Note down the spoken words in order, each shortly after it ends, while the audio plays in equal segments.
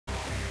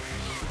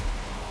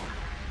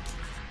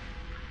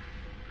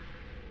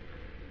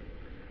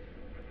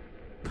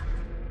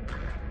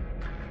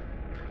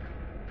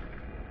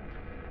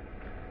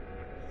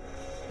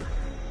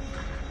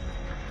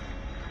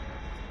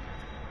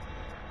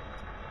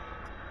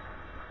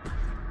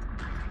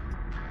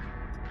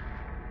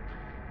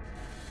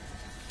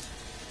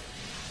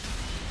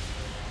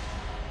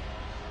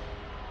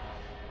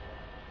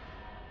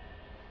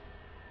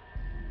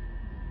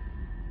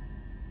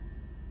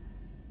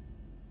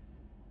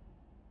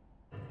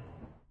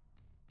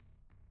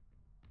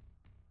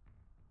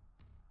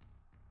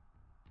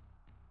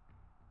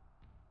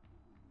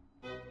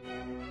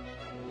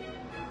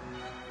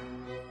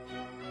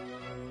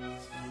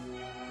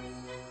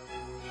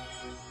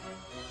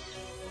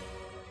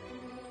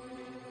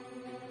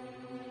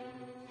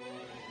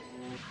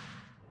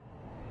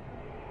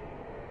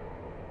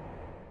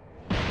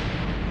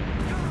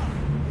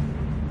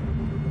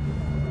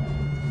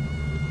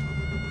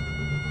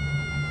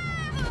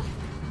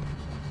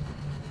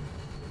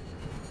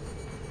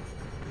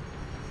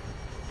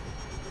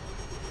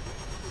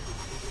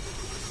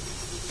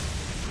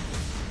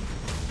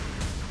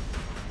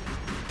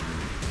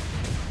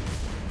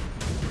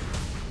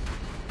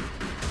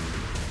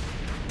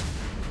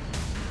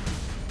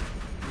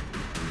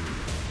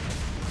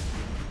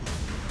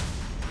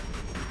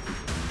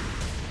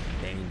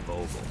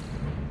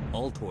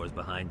Ultor's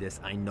behind this,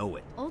 I know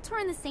it. Ultor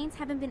and the Saints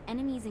haven't been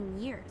enemies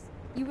in years.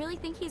 You really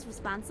think he's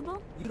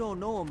responsible? You don't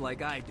know him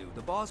like I do.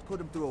 The boss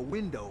put him through a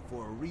window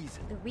for a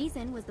reason. The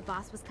reason was the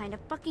boss was kind of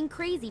fucking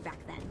crazy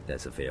back then.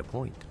 That's a fair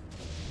point.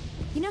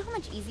 You know how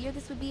much easier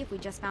this would be if we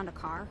just found a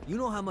car? You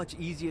know how much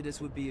easier this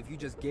would be if you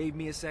just gave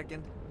me a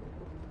second?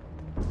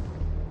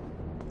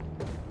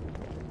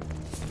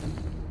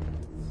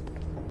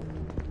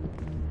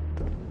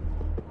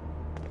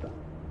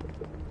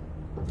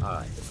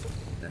 Alright,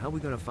 now how are we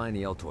gonna find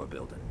the Ultor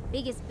building?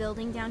 Biggest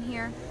building down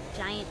here,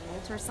 giant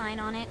Ultor sign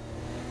on it.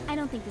 I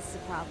don't think this is a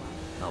problem.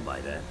 I'll buy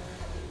that.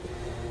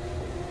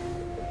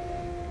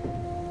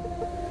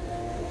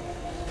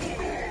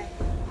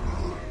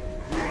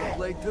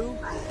 Play too?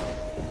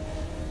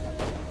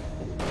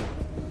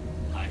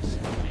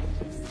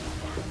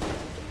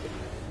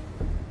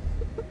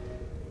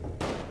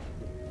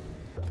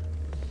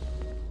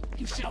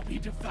 You shall be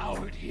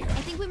devoured here.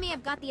 I think we may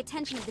have got the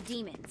attention of the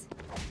demons.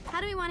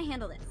 How do we want to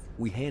handle this?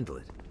 We handle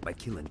it by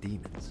killing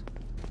demons.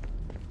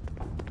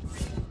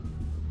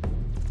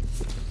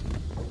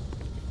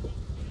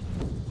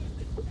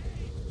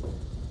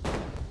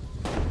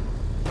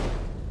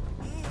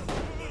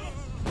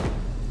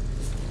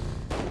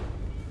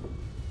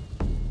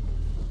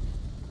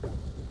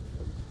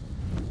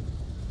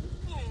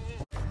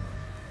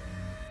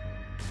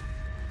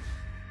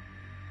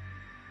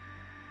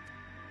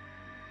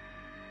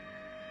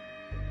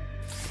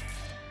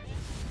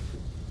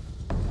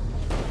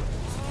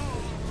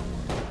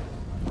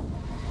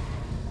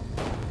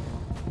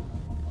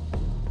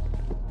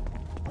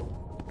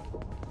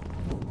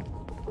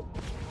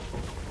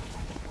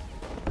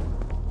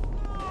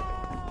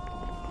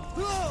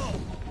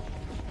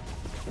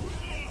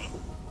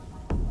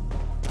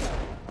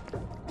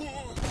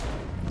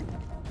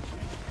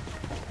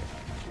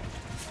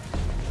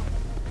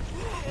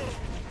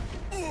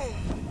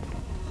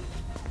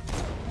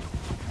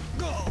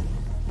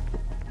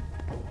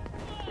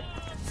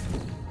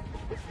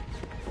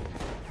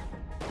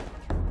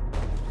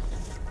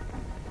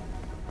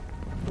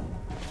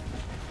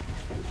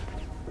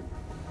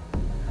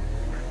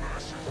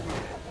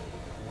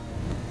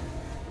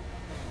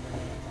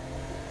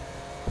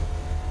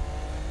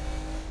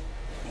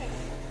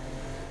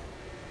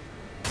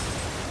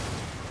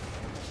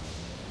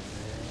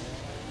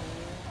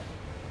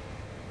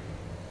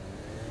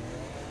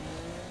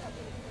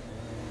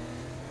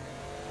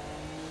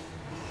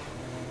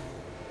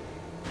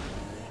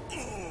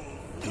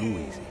 Too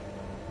easy.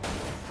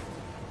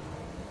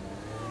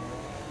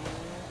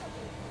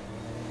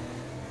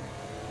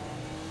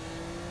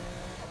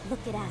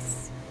 Look at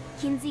us.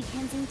 Kinsey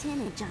Kensington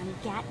and Johnny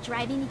Gat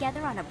driving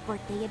together on a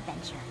birthday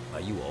adventure.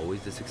 Are you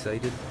always this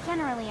excited?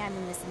 Generally, I'm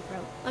a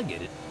misanthrope. I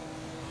get it.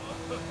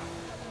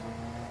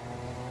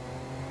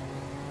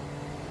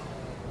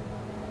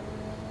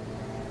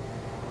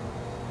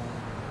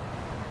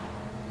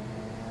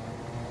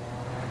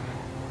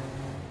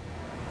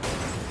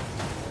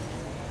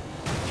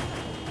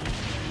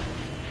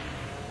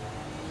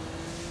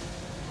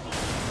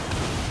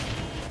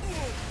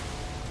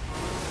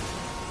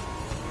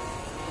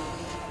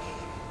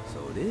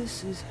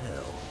 This is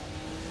hell.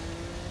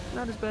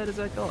 Not as bad as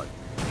I thought.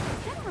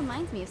 Kind of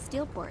reminds me of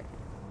Steelport.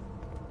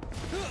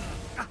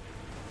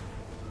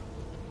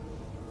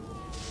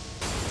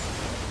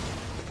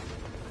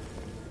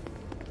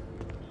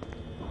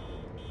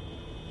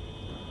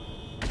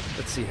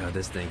 Let's see how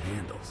this thing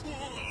handles.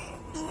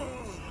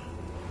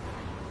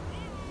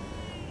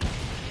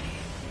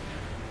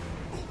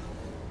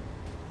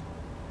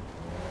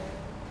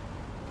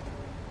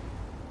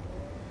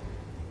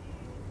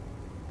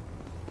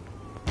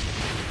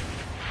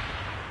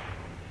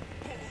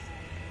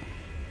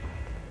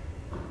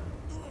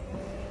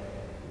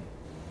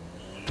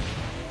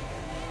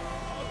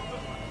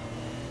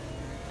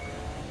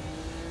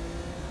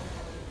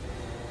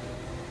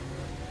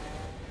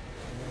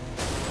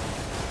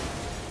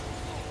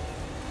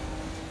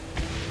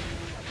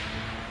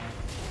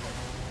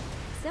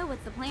 So,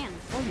 what's the plan?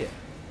 Oh yeah.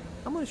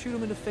 I'm gonna shoot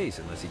him in the face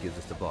unless he gives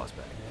us the boss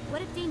back.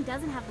 What if Dane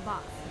doesn't have the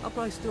boss? I'll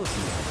probably still shoot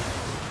him.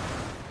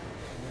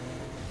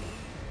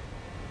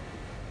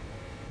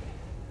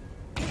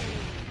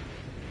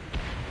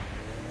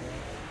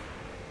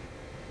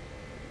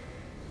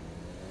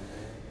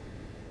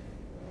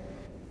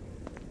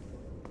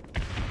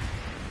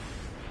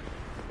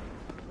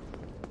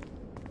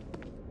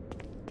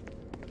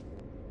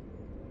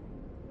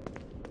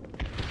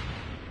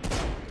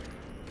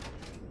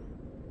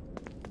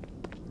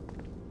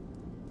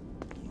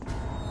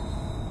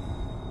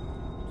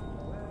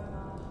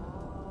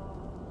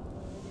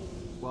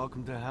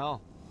 Welcome to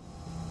hell.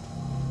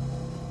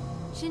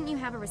 Shouldn't you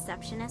have a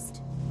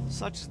receptionist?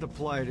 Such is the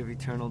plight of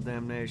eternal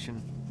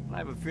damnation. I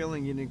have a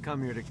feeling you didn't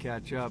come here to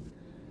catch up.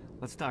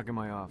 Let's talk in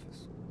my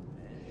office.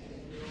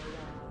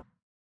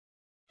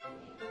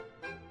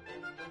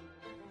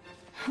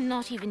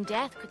 Not even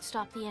death could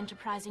stop the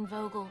enterprising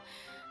Vogel,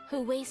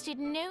 who wasted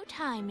no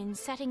time in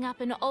setting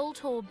up an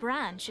Ultor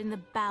branch in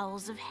the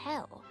bowels of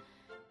hell.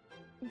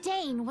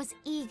 Dane was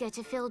eager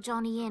to fill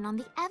Johnny in on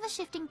the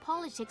ever-shifting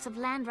politics of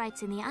land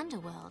rights in the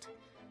underworld.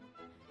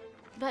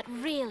 But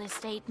real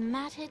estate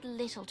mattered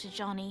little to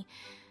Johnny,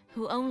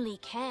 who only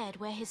cared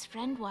where his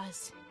friend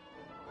was.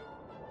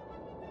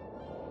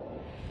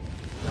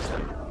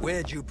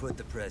 Where'd you put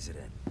the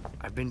president?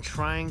 I've been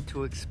trying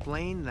to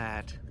explain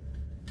that.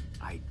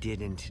 I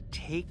didn't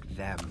take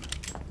them.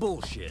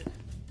 Bullshit.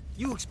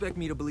 You expect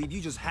me to believe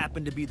you just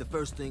happened to be the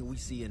first thing we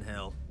see in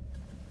hell?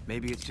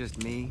 Maybe it's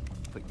just me,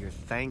 but your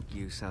thank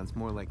you sounds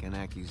more like an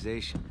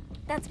accusation.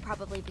 That's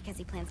probably because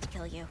he plans to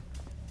kill you.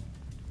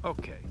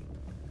 Okay.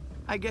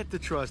 I get the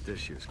trust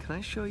issues. Can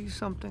I show you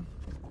something?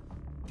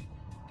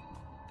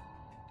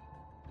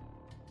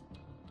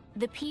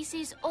 The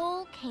pieces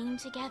all came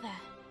together.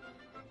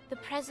 The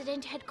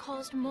president had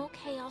caused more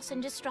chaos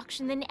and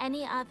destruction than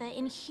any other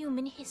in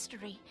human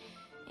history.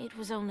 It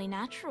was only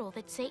natural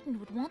that Satan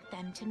would want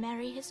them to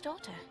marry his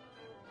daughter.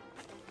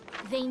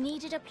 They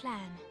needed a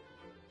plan,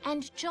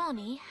 and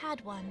Johnny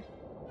had one.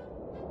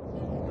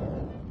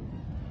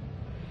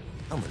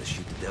 I'm gonna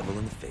shoot the devil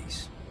in the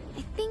face.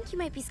 I think you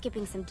might be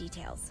skipping some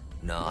details.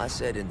 No, I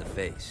said in the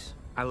face.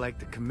 I like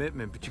the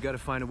commitment, but you gotta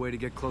find a way to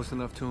get close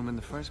enough to him in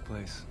the first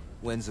place.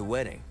 When's the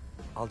wedding?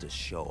 I'll just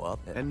show up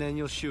and then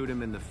you'll shoot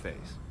him in the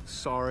face.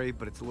 Sorry,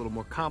 but it's a little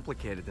more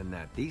complicated than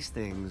that. These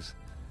things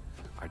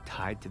are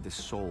tied to the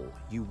soul.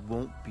 You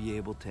won't be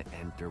able to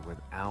enter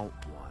without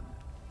one.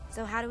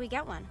 So how do we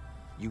get one?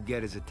 You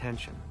get his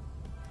attention.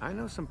 I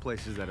know some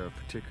places that are of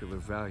particular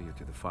value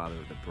to the father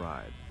of the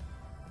bride.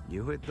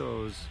 You hit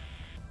those,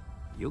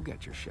 you'll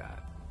get your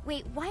shot.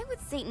 Wait, why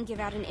would Satan give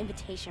out an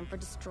invitation for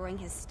destroying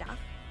his stuff?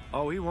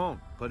 Oh, he won't,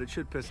 but it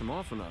should piss him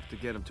off enough to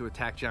get him to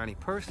attack Johnny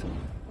personally.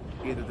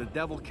 Either the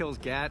devil kills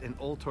Gat and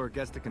Ultor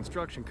gets the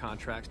construction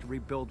contracts to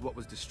rebuild what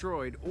was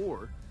destroyed,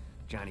 or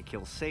Johnny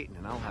kills Satan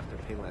and I'll have to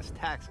pay less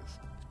taxes.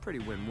 It's pretty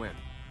win-win.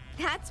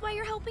 That's why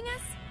you're helping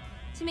us?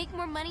 To make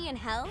more money in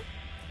hell?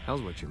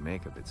 Hell's what you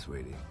make of it,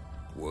 sweetie.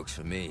 Works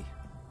for me.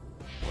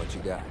 What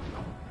you got?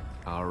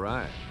 All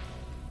right.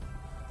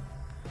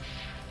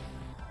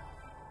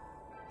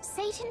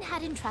 Satan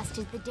had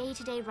entrusted the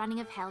day-to-day running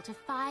of hell to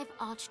 5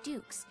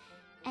 archdukes,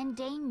 and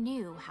Dane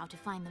knew how to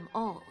find them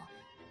all.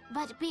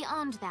 But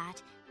beyond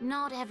that,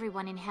 not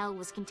everyone in hell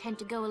was content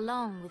to go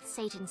along with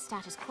Satan's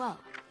status quo.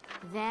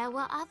 There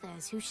were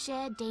others who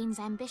shared Dane's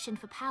ambition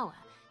for power,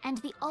 and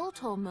the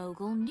Ultor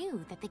mogul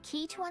knew that the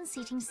key to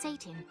unseating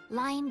Satan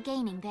lay in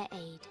gaining their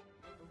aid.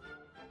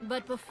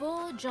 But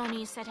before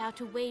Johnny set out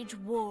to wage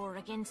war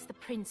against the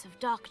Prince of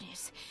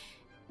Darkness,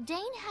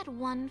 Dane had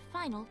one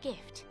final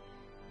gift.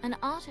 An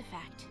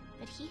artifact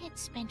that he had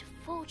spent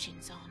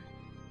fortunes on.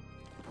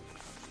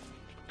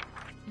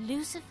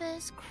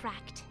 Lucifer's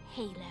cracked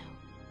halo.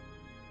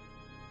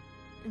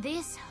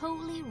 This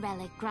holy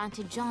relic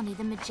granted Johnny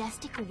the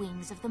majestic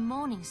wings of the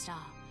Morning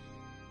Star.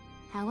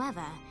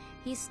 However,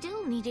 he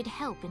still needed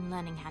help in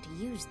learning how to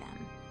use them.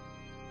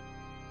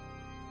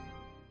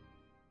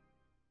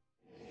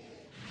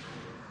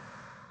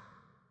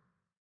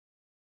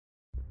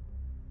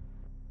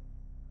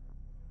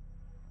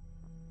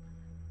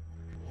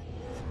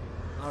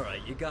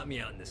 Alright, you got me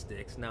out in the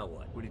sticks, now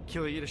what? Would it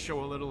kill you to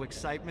show a little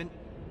excitement?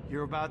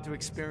 You're about to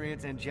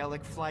experience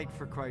angelic flight,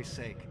 for Christ's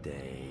sake.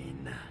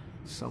 Dane.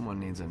 Someone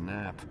needs a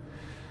nap.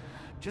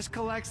 Just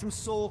collect some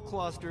soul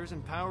clusters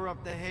and power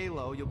up the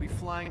halo. You'll be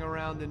flying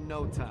around in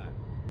no time.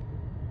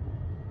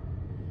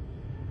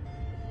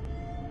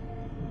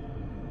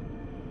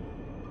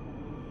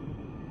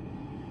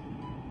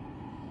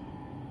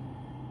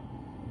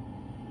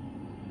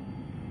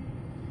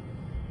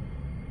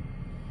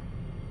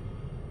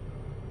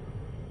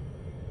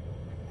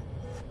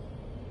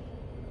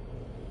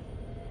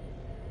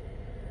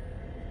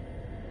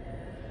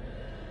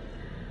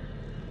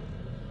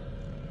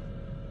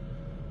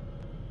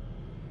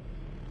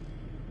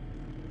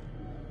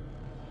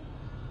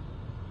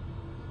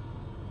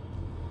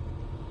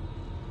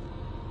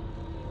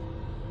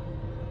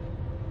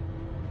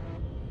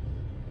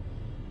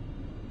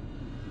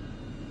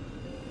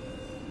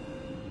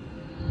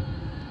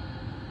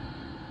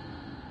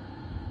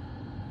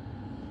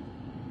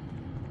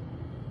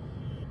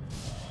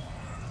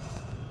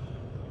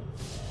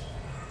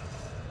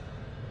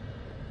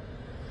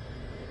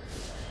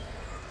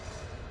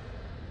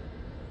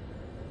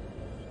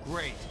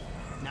 Great.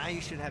 Now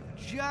you should have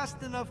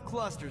just enough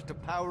clusters to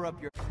power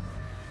up your...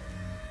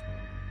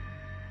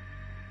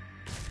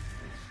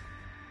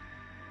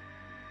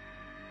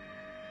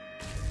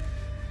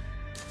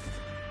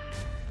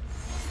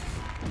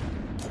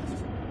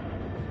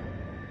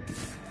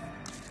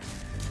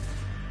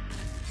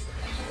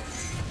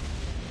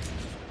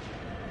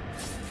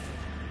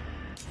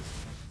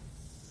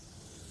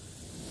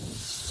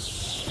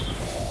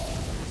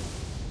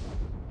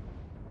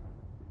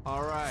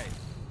 All right.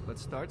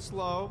 Let's start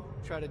slow.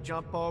 Try to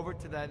jump over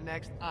to that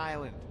next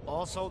island.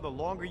 Also, the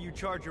longer you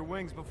charge your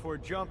wings before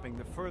jumping,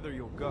 the further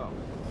you'll go.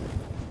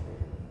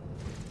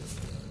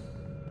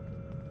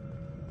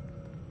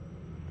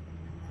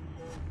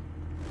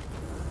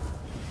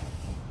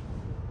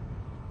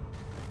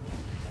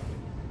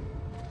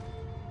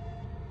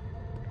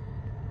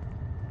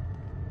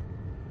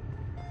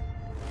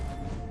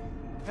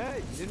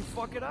 Hey, you didn't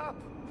fuck it up.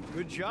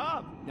 Good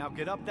job. Now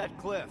get up that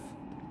cliff.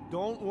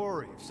 Don't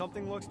worry, if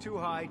something looks too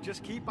high,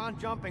 just keep on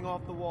jumping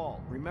off the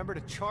wall. Remember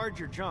to charge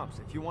your jumps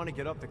if you want to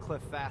get up the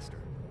cliff faster.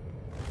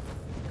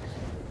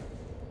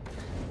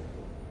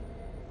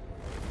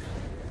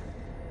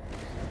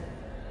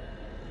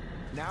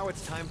 Now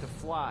it's time to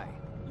fly.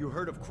 You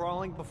heard of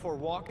crawling before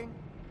walking?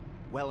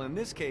 Well, in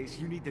this case,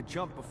 you need to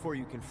jump before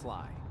you can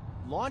fly.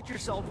 Launch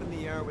yourself in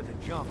the air with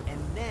a jump, and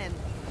then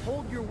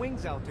hold your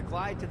wings out to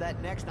glide to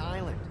that next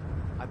island.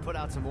 I put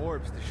out some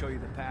orbs to show you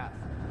the path.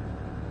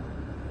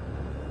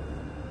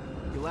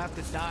 You'll have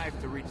to dive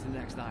to reach the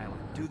next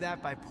island. Do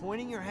that by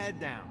pointing your head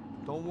down.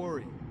 Don't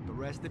worry, the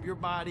rest of your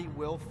body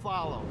will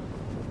follow.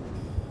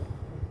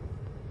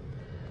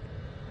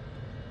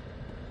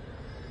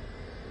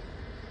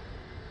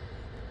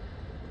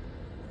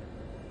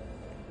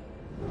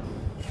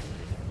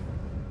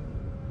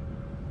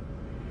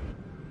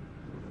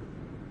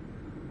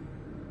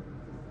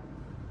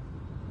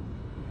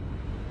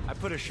 I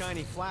put a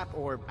shiny flap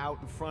orb out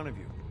in front of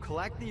you.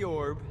 Collect the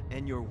orb,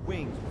 and your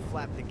wings will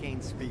flap to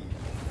gain speed.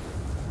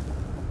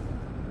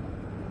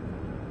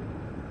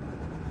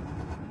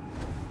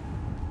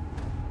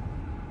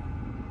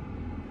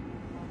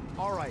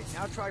 Alright,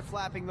 now try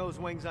flapping those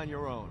wings on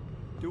your own.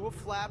 Do a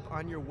flap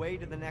on your way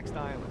to the next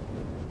island.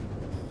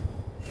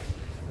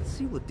 Let's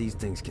see what these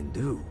things can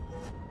do.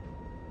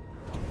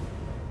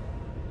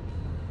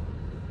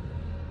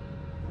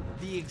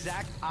 The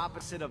exact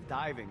opposite of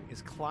diving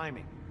is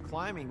climbing.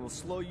 Climbing will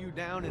slow you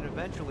down and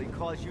eventually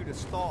cause you to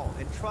stall.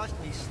 And trust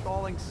me,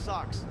 stalling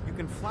sucks. You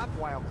can flap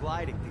while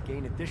gliding to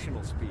gain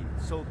additional speed.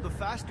 So the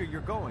faster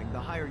you're going,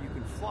 the higher you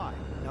can fly.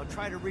 Now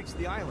try to reach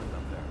the island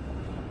up there.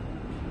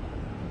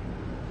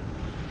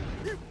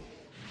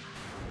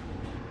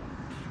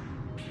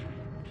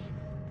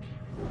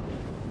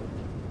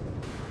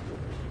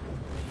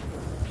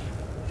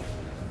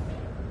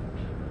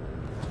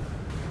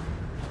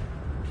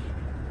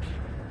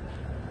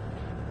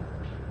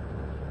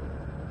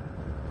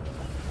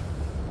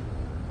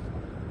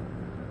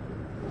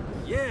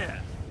 Yeah!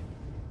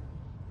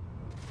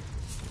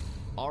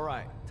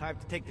 Alright, time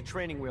to take the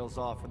training wheels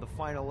off for the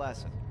final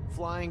lesson.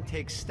 Flying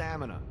takes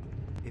stamina.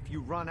 If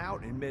you run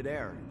out in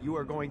midair, you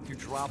are going to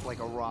drop like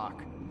a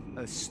rock.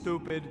 A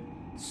stupid,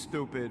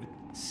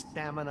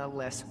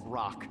 stamina-less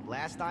rock.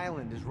 Last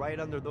island is right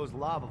under those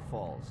lava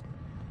falls.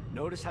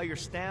 Notice how your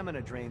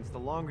stamina drains the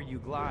longer you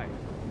glide.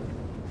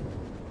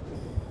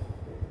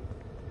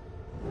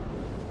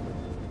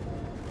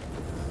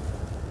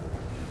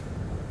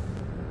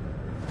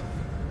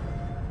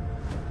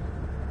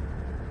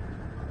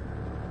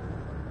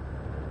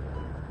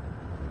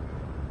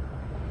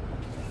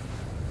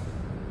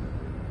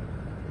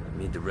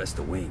 Need to rest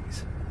the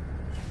wings.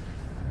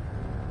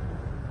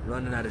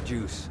 Running out of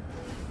juice.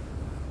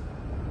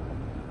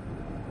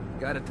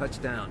 Gotta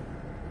touch down.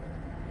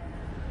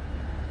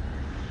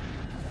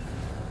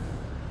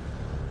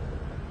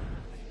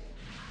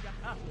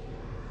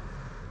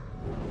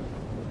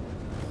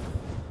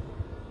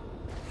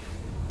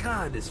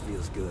 God, this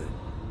feels good.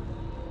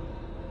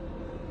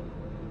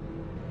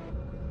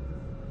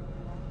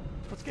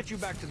 Let's get you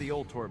back to the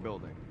old tour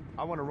building.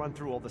 I want to run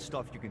through all the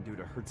stuff you can do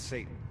to hurt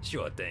Satan.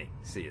 Sure thing.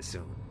 See you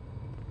soon.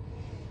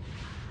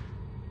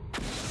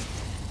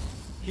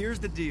 Here's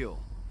the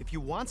deal. If you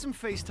want some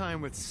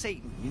FaceTime with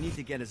Satan, you need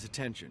to get his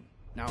attention.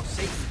 Now,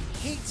 Satan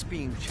hates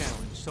being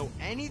challenged, so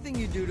anything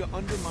you do to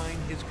undermine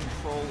his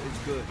control is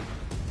good.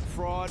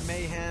 Fraud,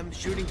 mayhem,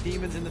 shooting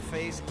demons in the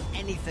face,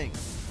 anything.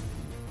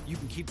 You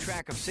can keep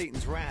track of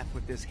Satan's wrath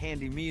with this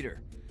handy meter.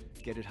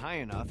 Get it high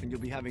enough and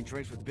you'll be having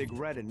drinks with Big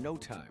Red in no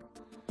time.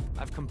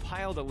 I've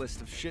compiled a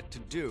list of shit to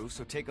do,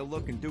 so take a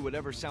look and do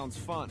whatever sounds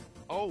fun.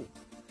 Oh,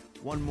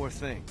 one more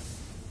thing.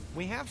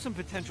 We have some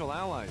potential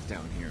allies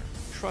down here.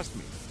 Trust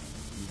me,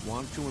 you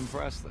want to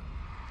impress them.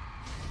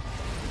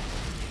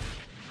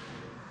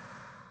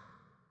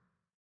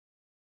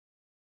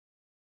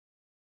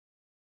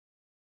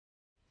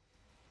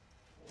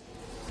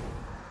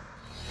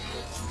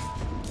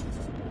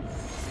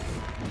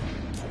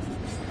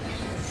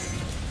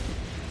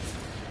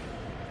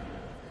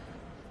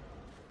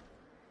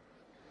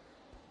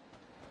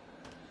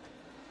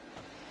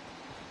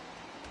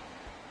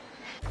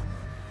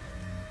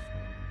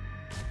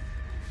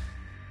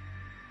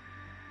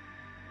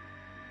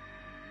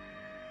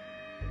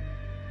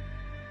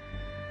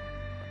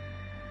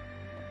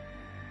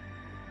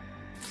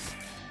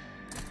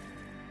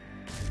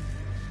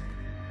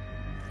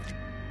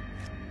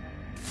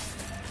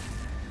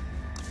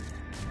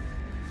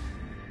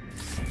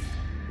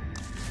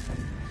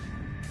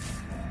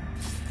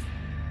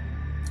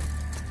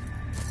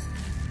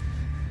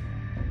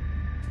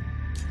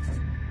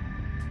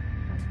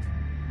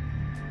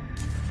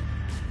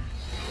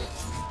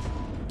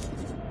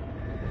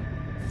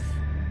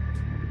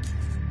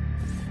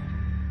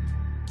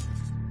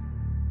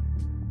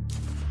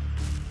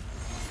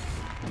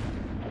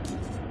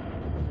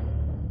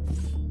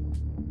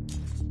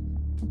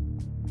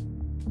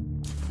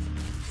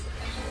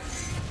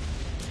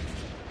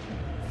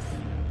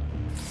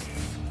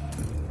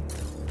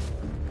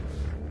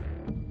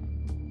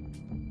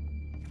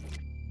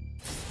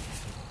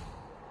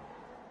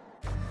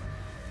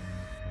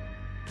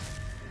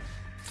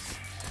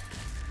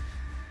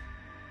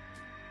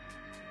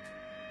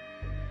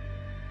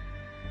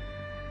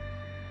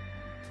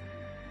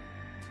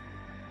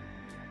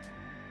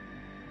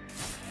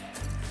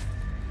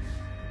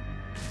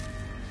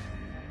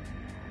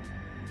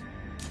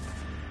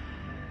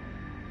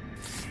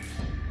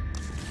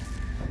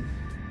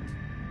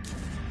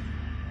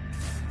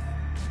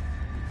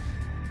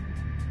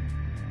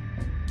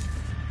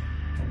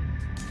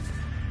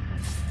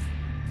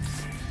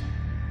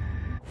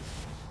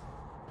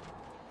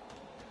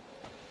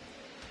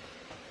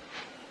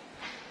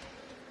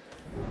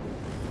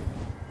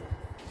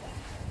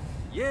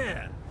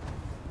 Yeah.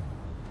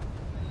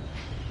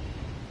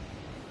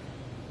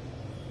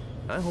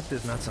 I hope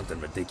there's not something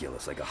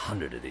ridiculous like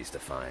 100 of these to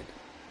find.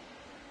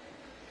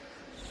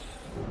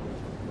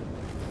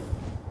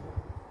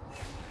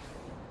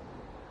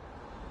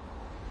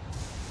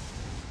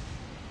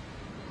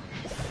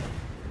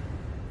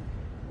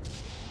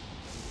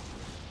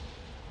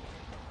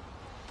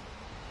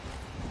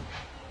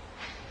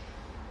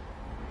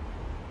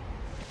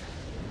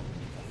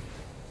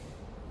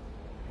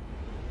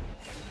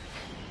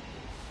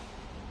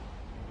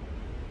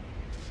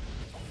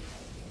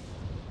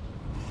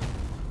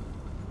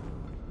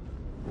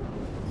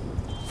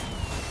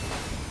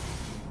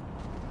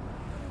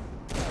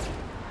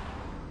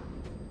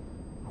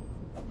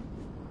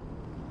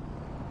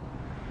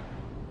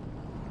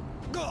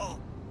 Go!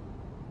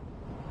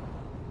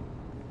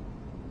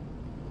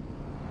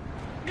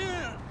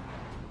 Yeah!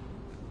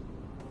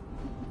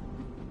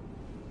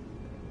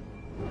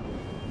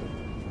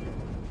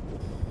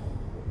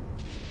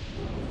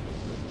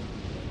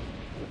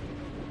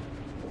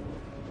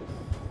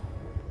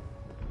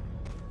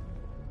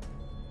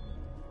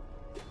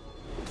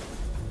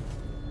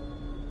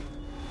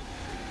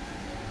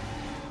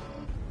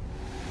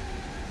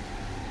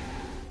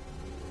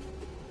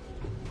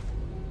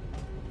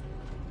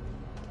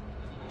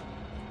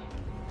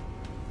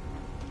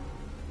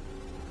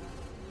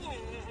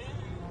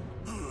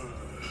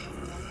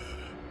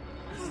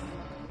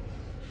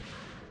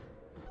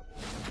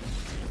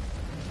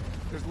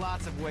 There's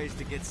lots of ways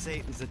to get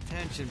Satan's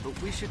attention,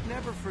 but we should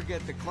never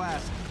forget the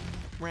classic,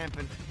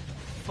 rampant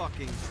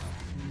fucking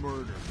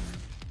murder.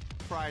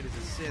 Pride is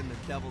a sin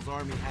the Devil's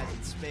Army has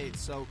in spades,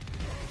 so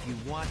if you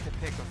want to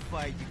pick a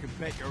fight, you can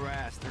bet your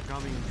ass they're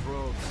coming in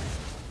droves.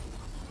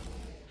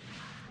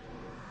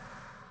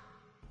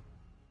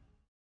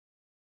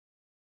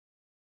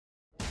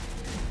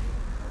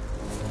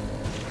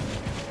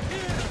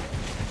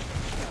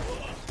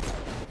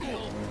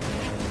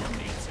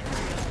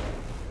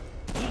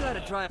 You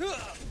gotta try.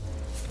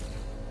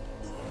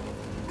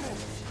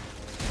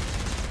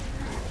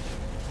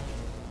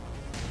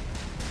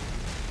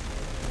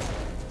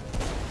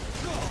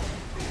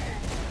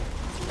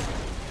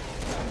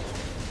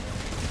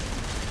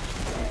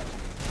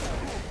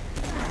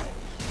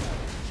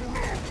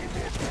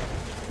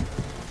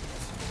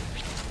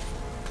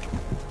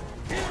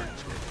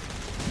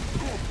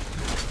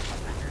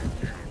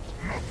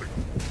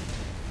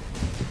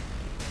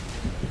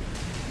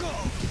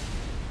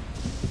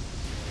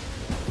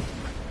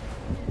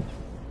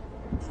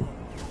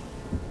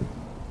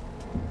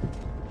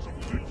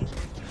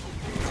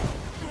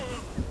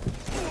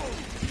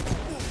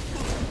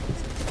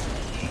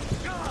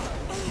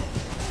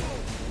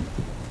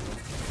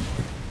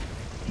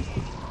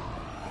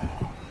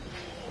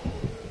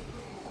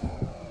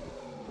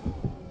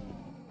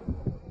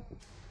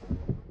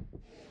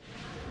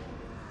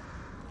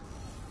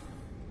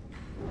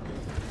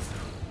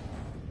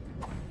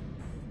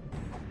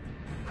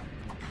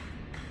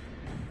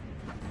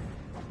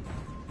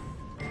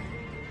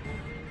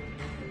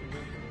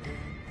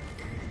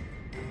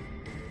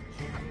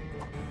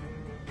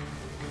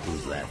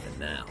 Who's laughing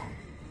now?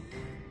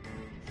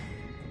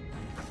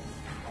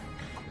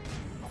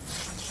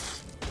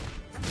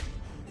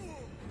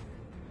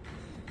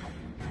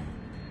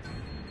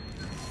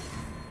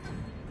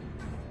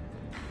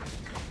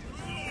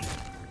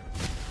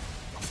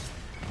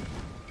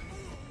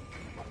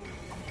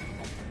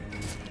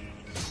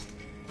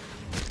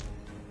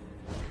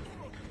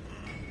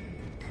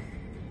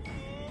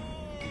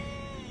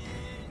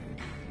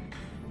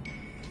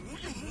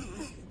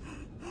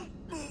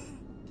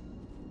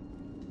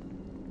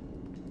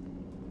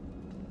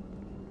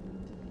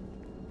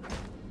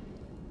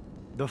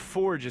 The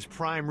Forge is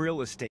prime real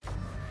estate.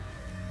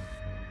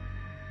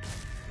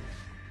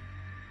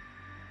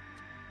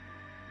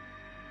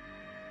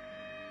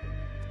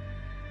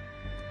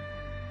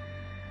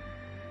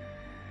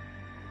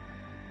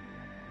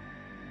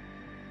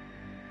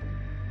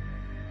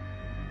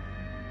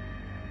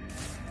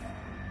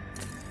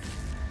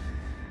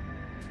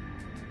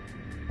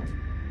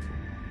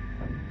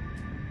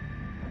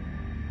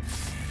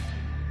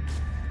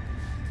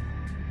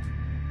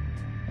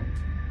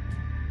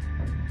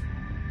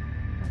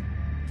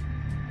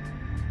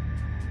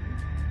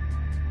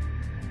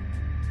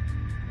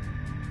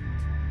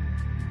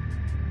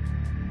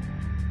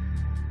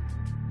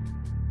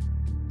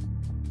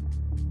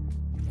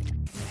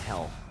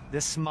 Hell,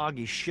 this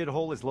smoggy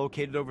shithole is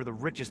located over the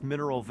richest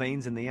mineral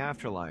veins in the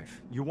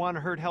afterlife. You want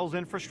to hurt Hell's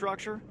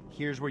infrastructure?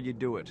 Here's where you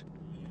do it.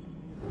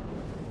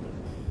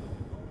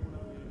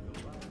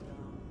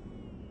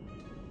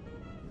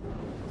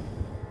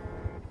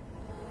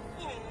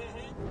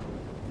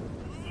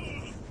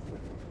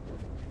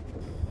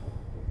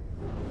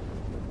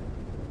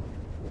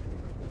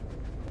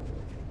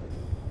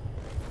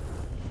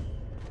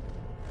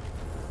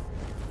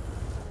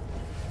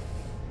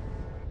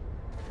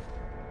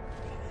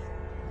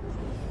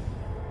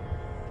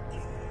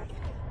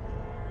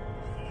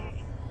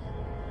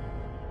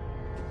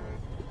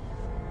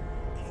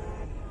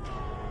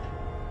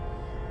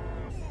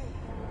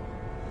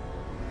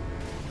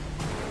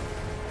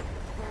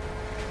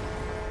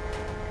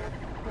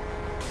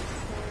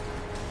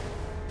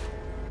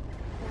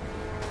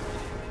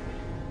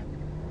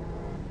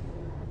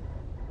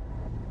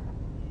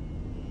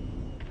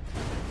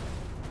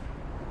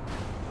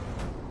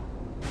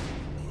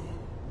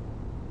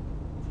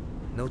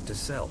 Note to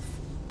self.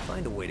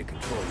 Find a way to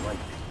control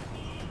lightning.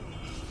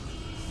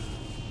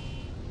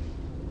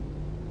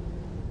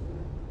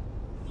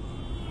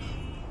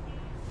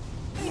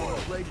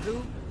 Play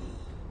too?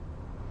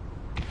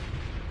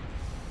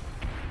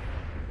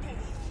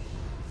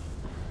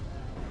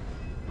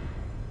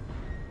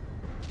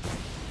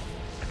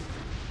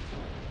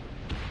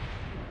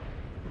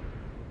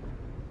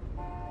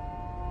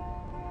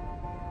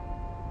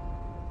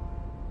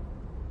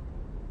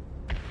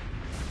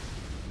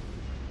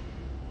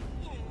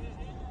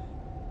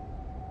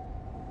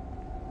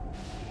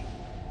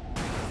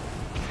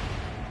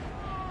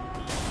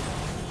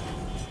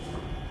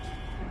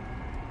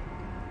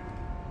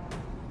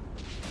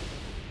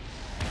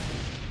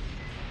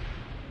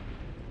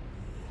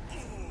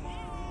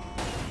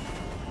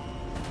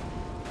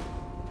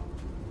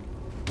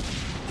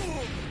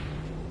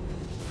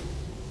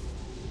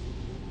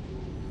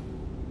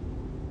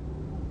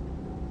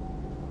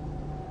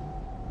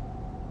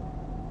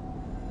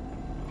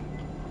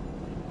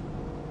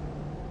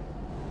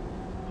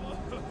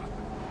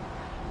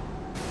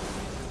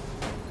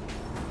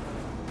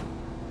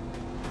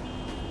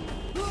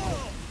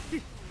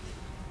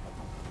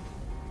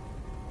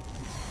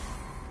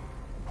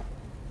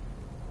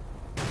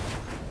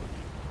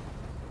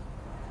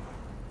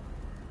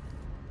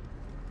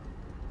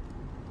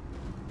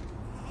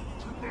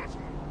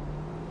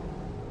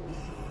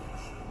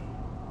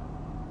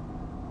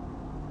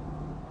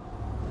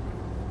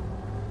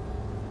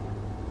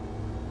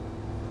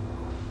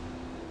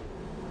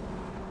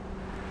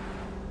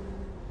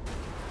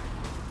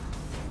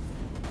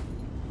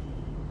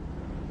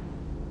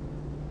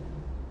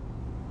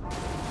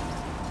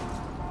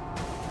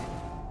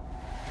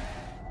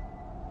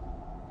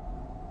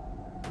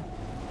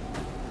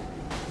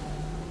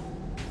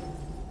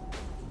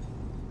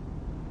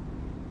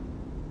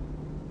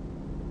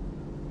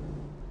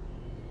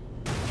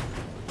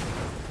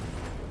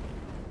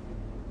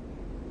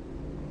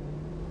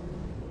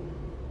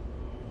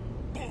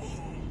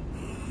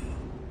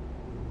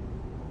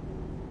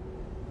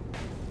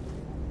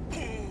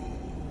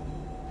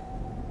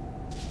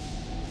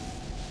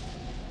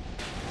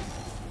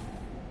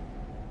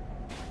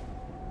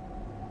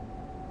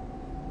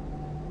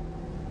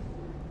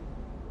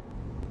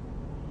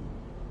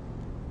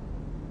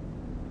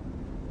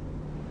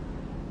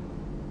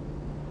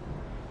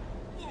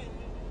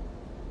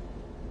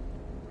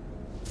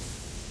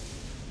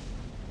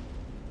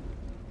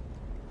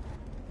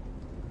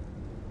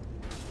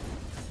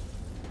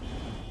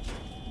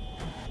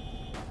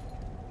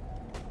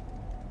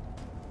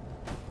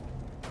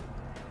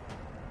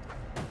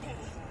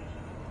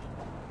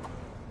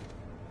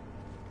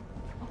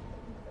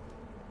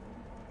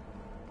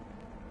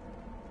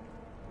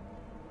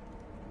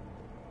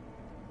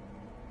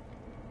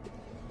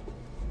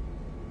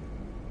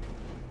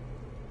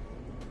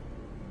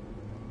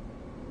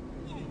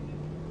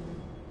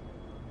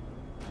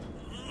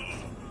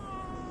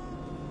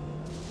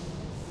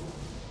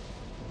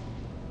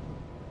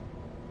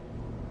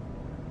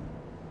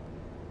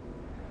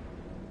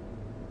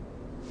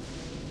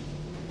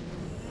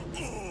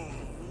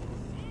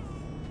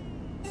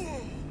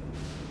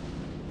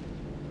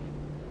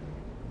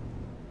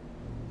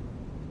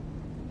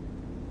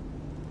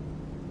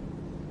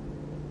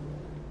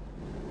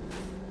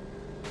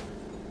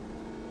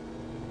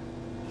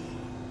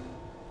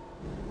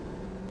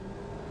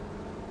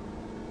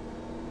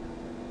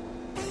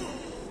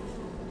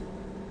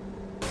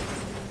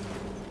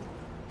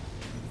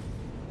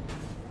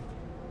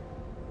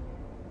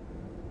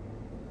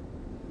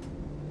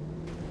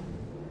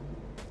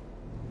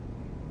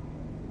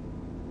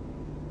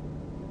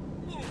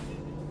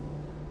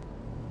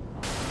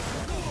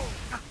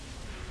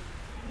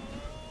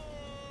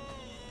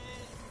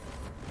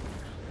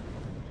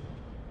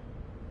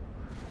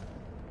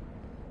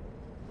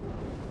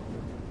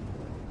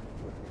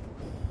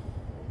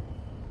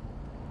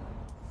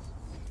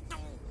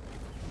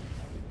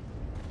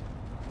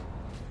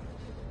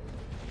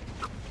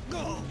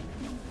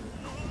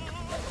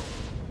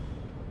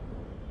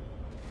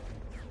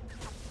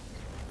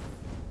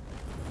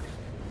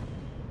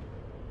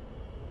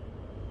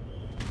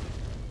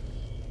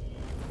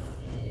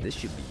 This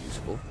should be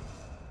useful.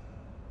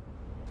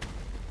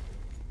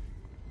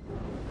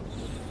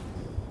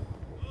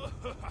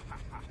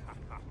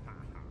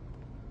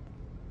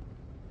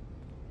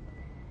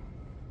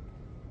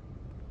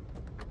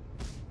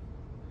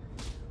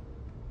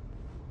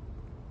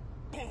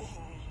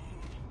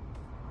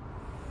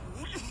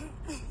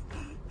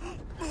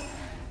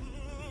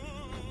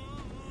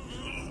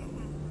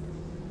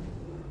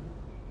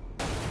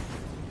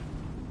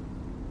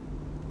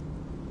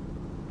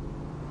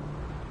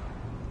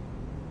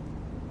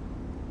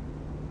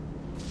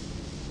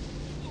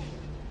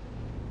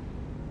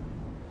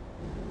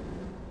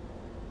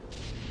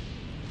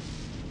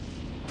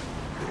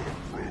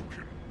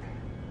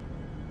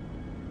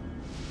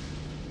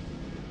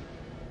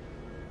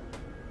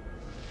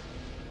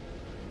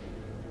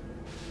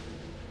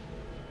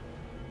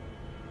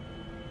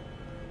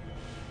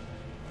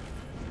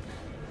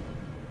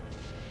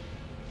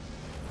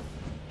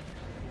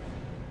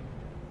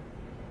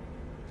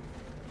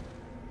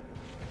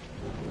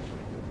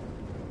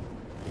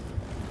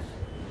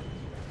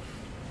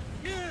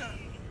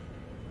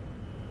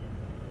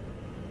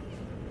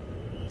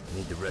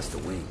 rest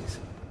of wings.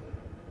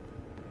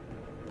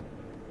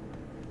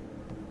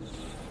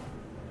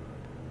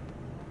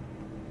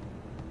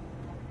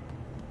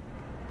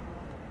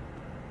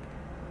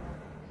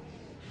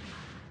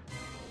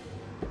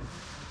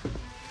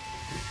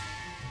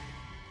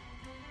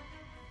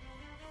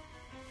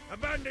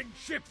 Abandoned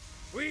ship!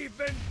 We've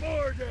been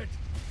boarded!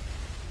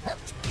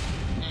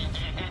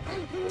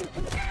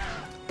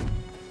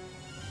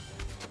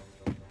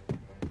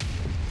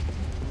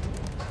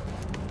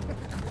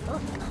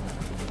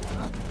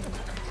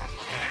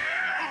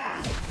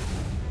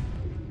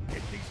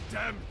 Get these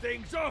damn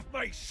things off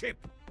my ship!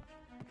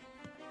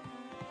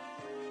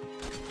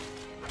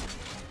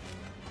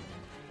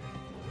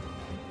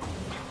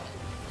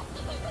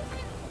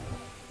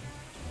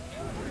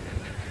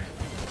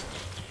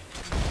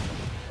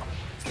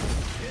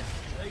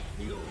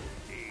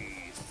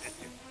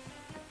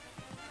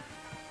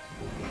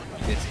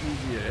 It's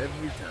easier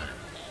every time.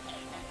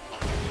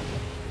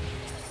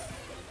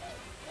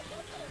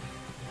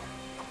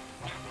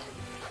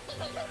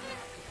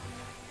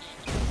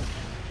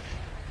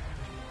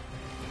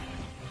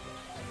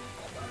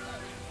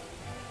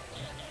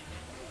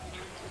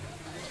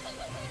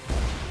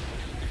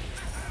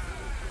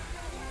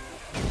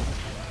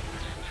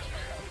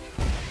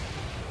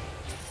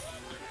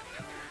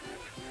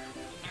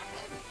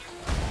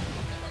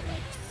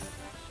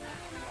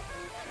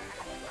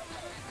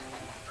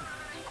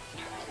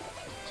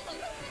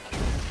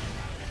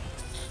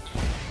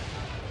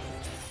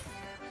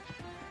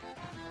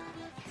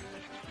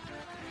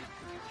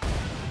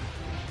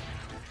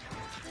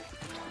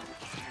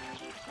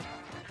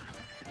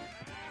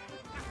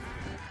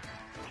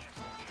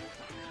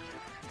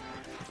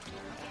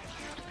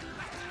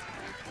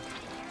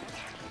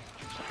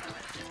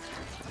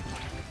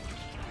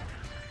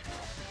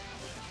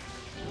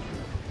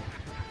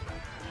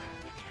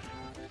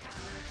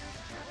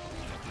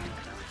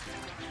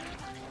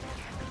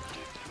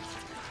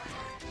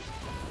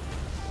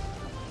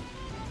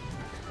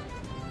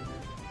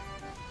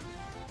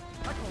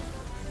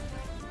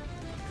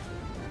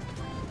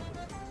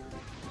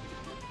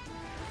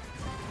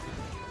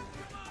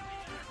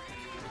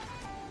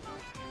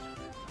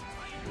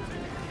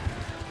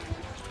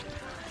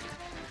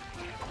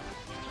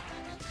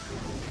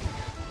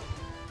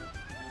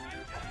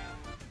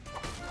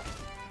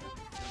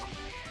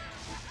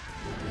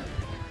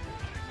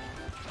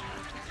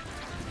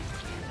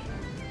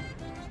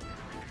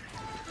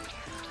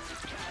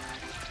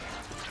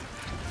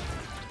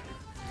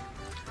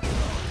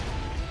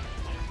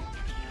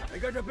 I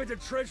got a bit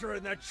of treasure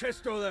in that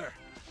chest over there.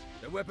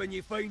 The weapon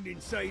you find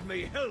inside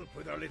may help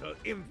with our little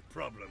imp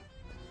problem.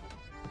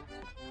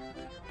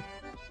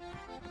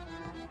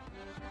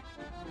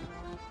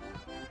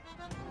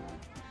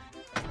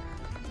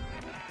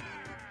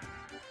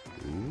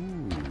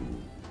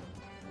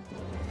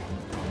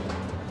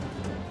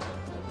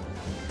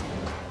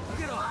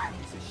 Get off,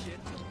 piece of shit!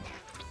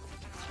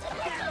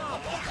 Get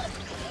off!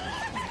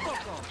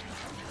 Fuck off!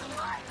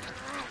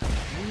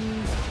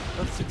 News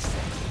of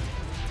success.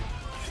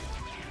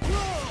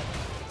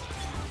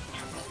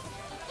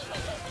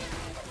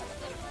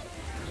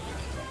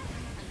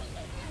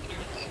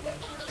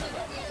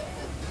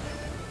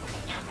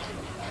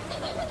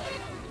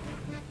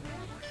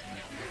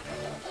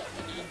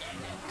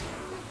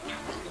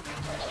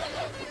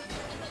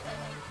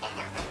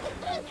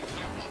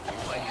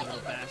 White little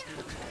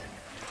bastard.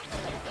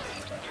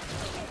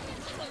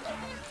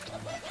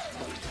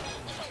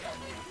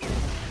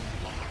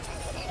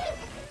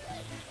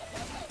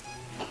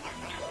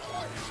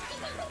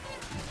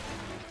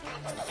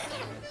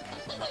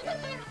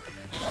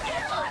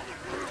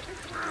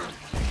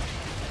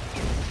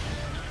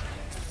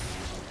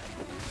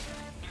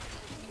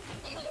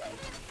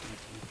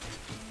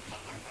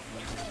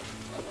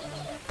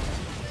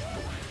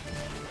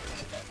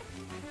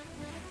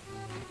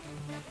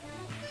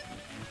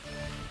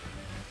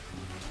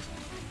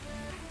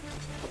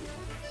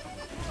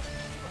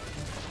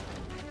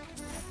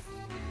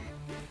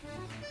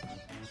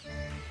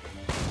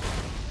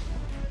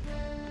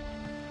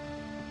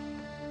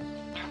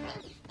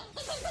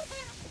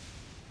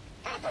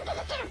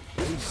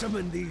 I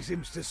summoned these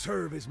imps to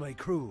serve as my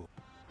crew.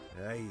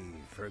 I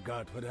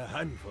forgot what a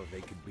handful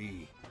they could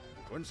be.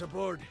 Once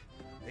aboard,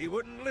 they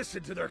wouldn't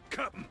listen to their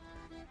captain.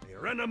 They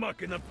ran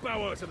amok in the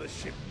bowels of the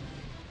ship.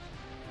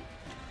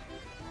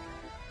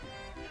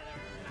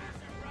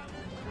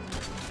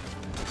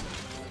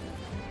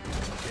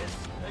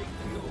 Just like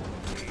the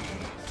old days.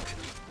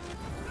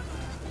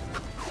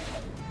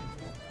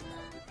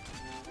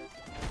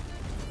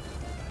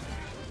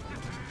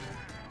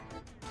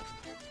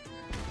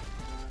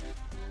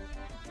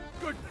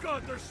 Good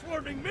God, they're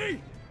swarming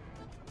me!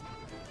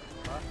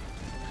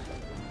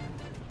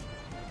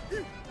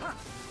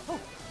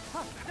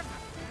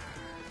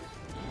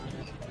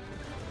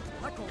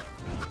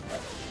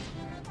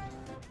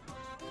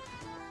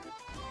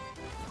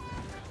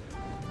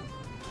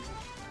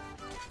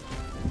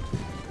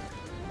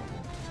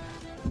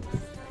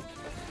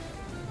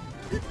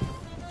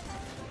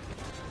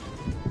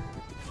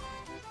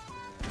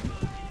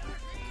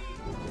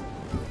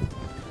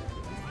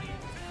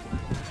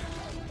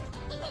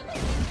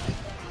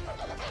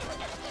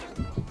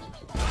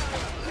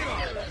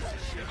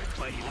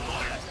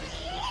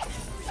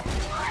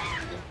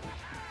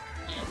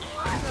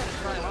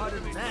 Try harder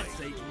than that,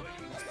 Satan.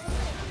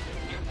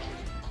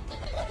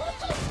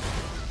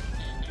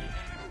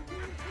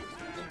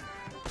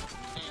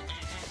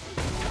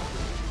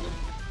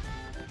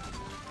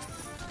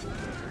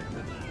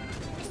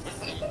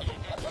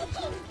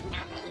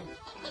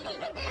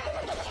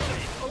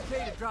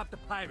 Okay to drop the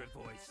pirate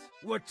voice.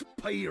 What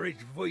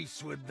pirate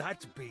voice would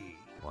that be?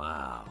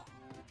 Wow.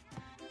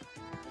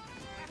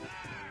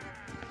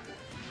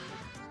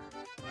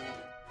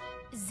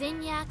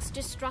 Zinyak's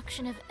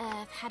destruction of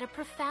Earth had a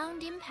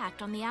profound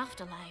impact on the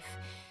afterlife.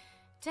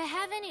 To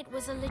heaven, it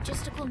was a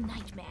logistical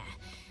nightmare.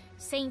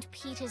 St.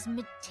 Peter's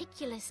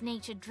meticulous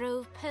nature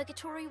drove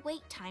purgatory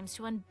wait times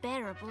to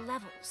unbearable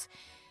levels.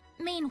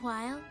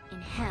 Meanwhile,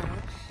 in hell,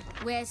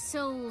 where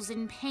souls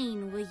in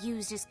pain were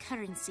used as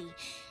currency,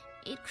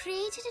 it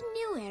created a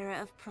new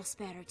era of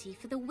prosperity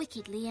for the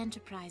wickedly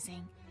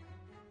enterprising.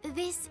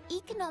 This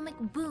economic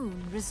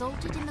boon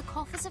resulted in the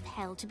coffers of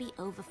hell to be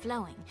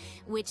overflowing,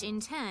 which in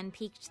turn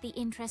piqued the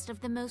interest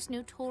of the most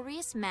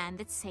notorious man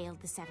that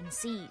sailed the seven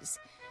seas.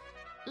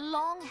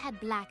 Long had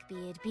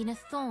Blackbeard been a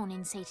thorn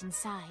in Satan's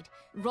side,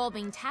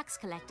 robbing tax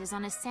collectors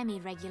on a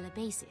semi-regular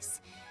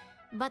basis.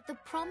 But the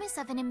promise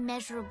of an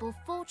immeasurable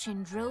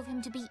fortune drove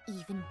him to be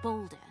even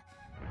bolder.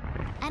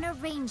 An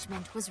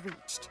arrangement was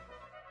reached.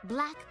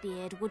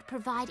 Blackbeard would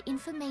provide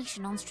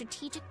information on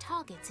strategic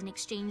targets in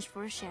exchange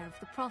for a share of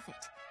the profit.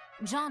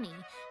 Johnny,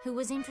 who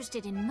was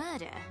interested in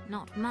murder,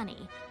 not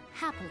money,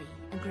 happily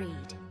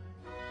agreed.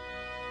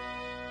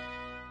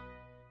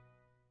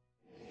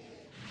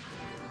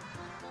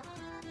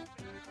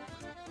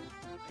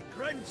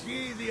 Grant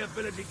ye the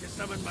ability to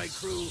summon my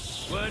crew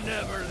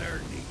whenever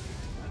they're needed.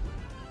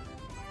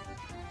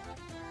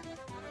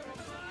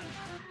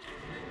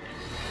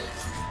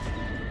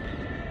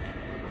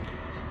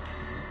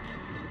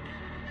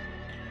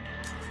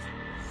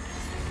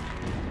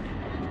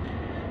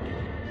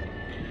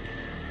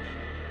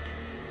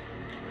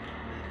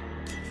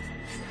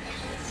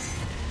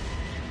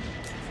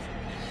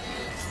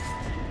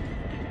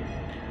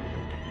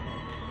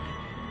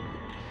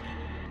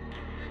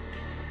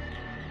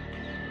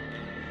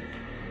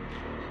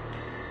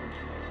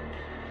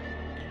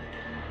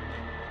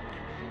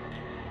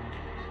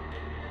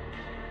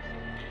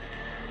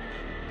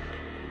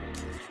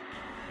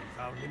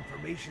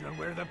 Information on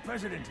where the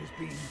president is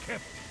being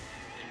kept.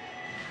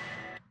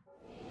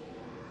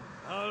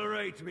 All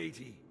right,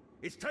 matey.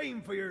 It's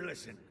time for your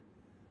lesson.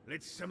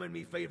 Let's summon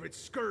me favorite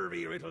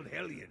scurvy-riddled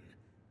hellion,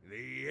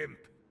 the Imp.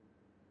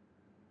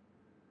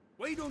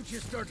 Why don't you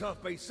start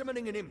off by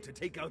summoning an imp to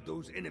take out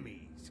those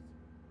enemies?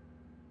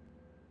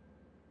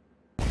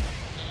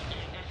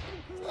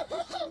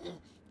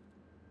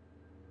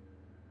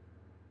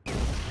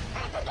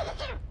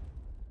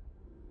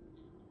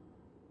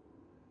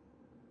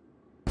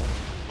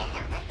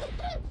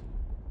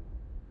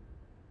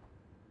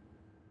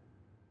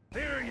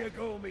 There you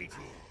go, matey.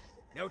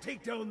 Now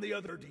take down the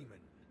other demon.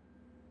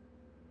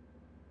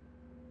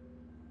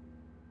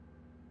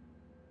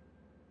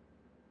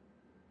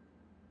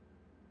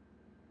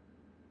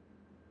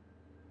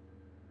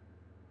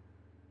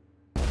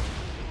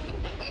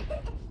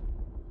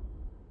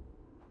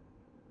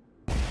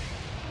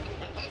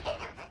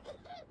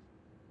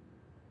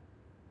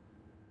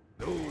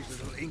 Those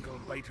little ankle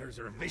biters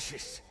are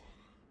vicious.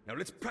 Now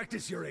let's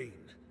practice your aim.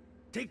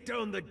 Take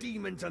down the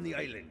demons on the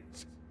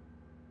islands.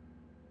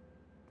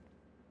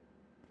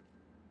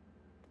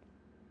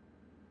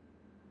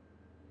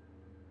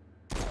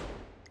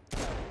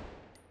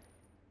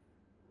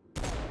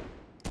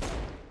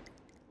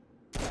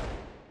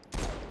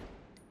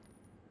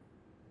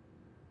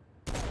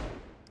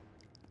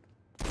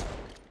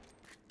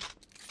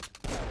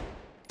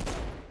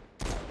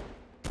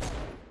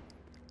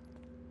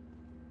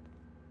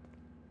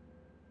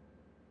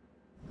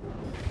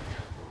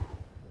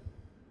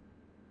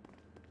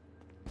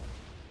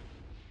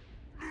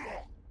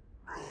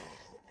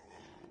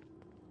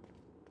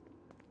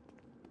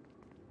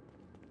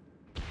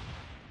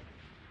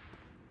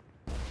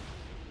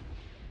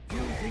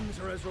 Things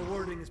are as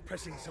rewarding as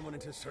pressing someone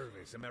into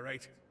service, am I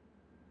right?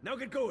 Now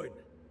get going!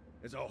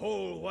 There's a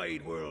whole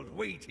wide world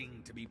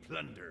waiting to be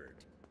plundered.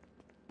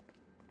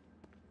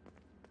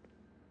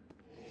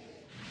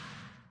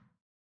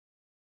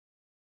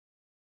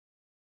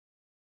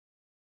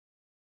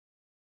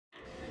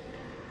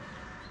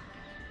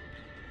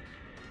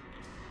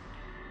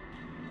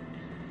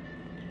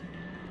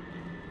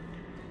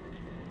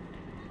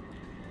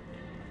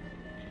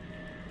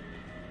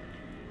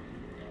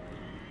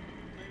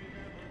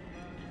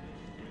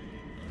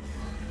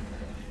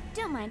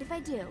 Don't mind if I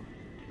do.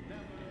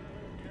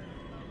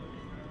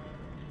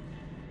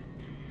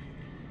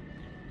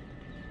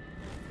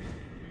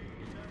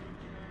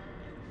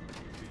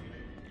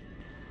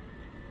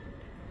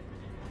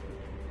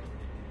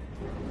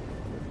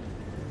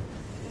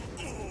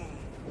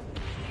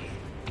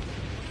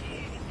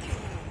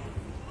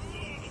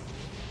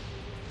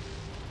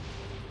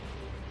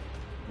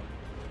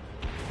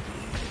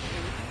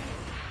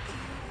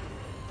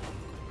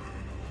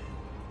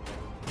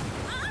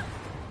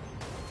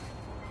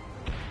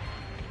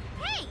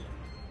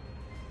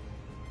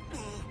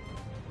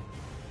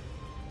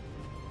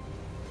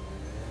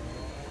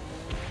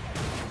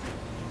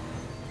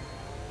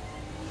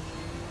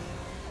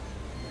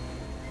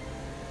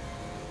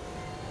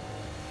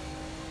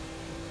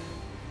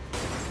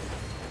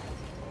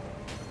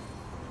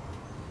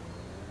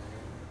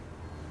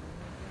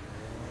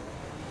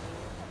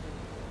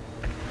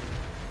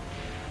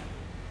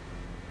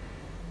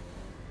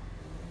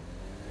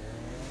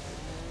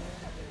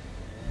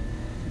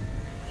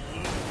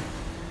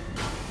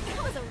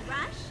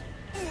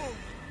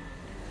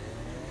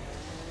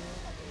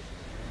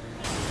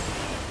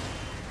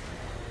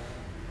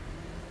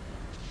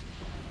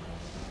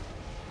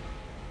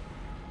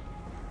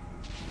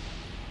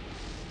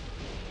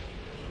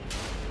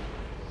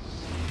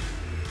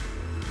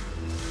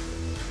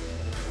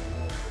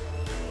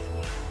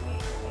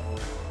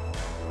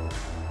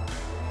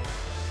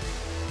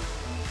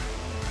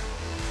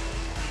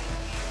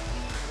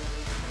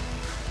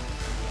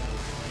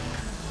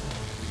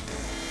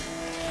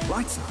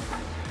 Lights up.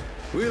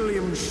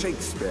 William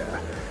Shakespeare,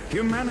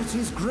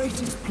 humanity's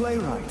greatest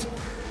playwright,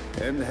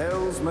 and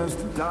hell's most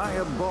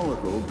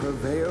diabolical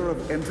purveyor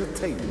of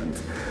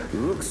entertainment,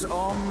 looks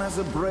on as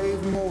a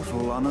brave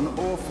mortal on an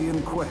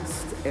Orphean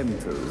quest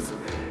enters.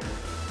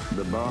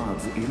 The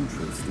bard's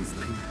interest is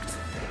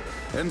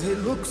piqued, and he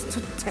looks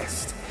to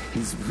test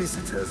his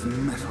visitor's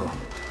mettle.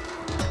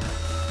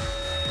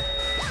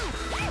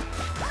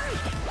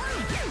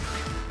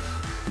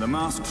 The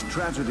masked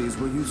tragedies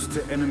were used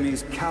to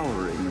enemies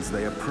cowering as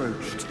they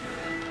approached.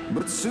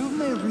 But soon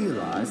they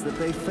realized that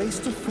they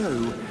faced a foe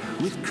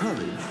with courage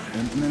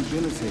and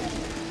nobility,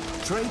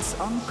 traits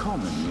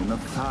uncommon in the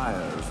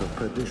fires of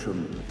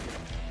perdition.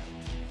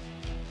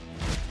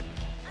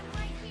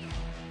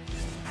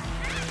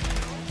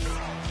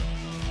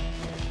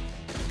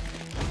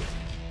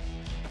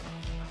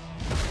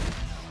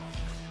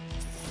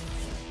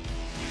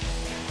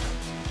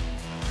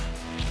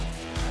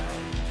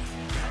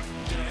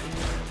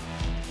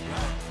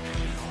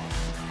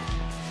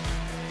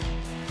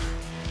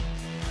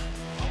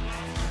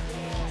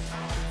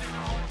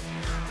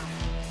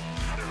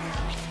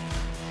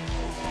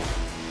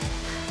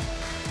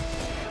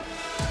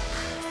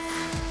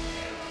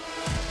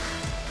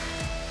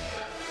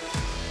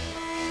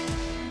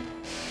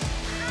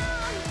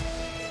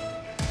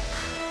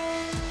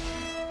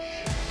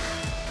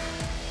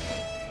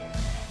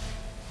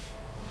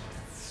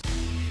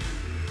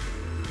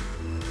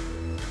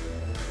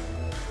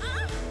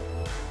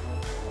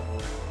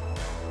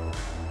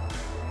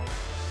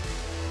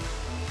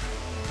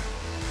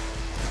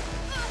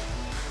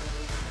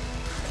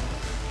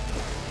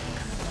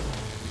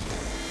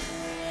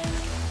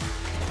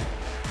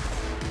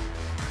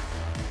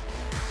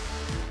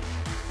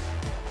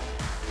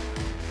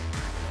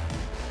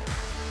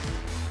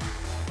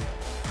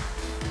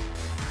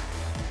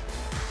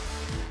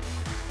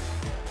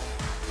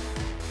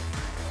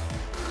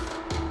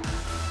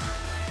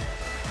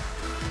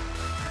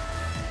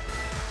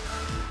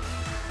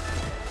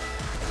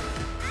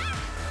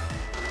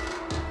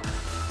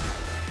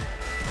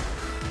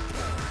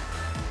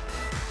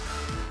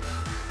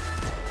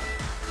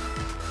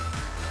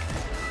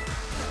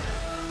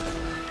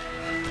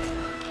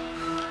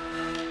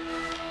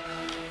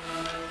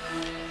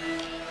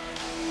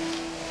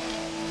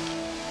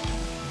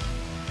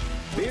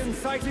 The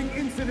inciting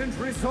incident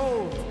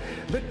resolved.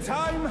 The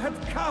time had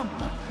come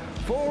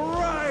for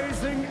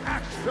rising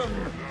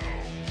action.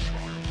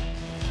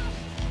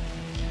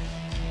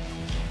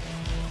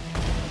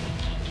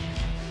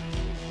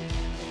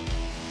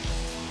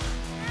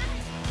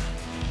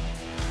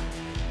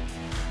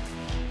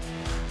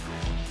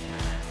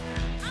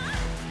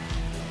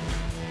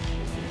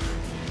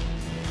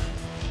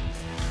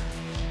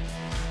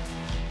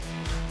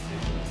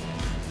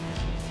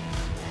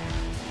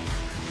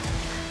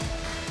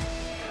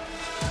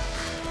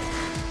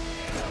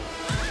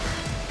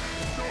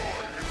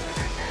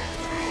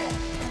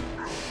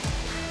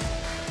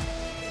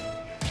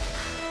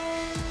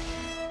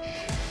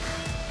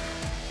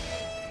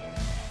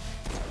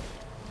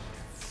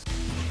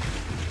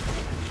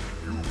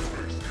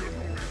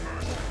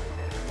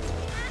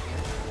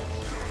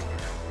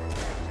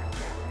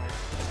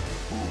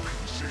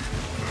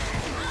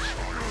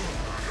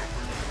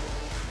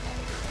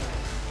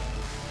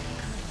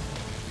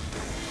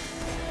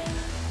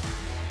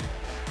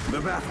 The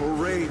battle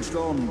raged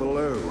on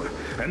below,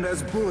 and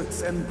as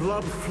bullets and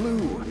blood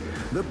flew,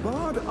 the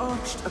bard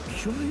arched a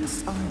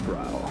curious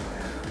eyebrow.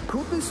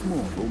 Could this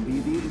mortal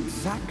be the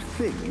exact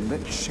thing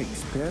that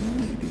Shakespeare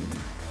needed?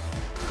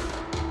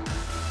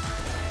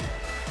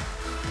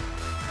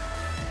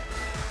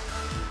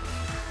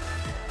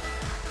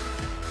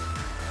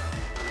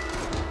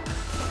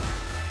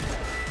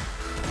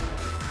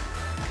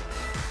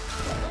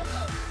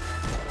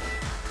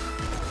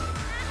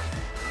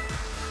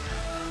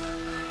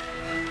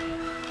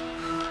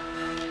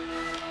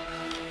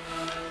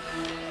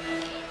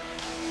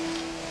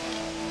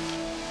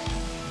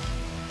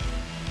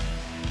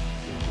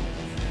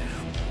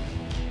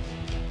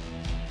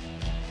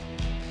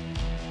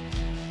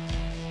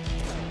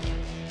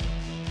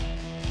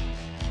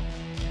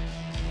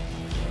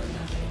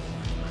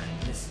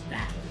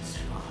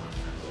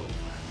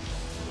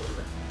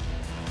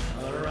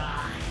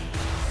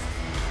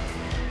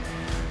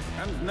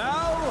 And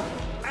now,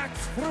 Act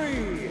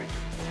 3!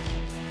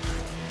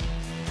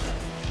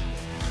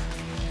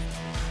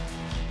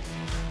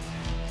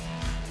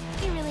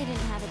 He really didn't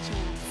have a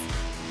chance.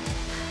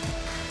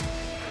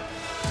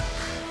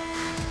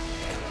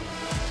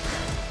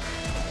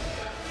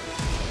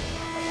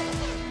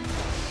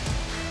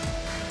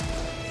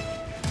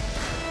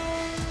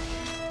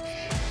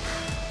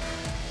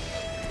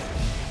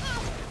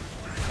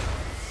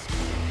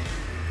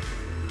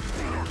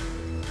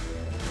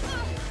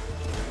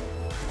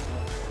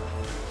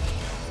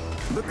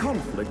 The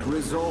conflict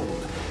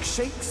resolved,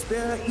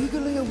 Shakespeare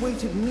eagerly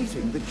awaited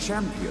meeting the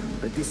champion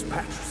that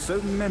dispatched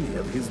so many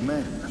of his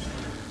men.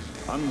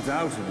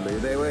 Undoubtedly,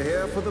 they were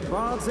here for the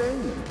bard's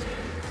aid.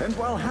 And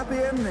while happy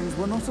endings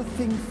were not a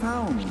thing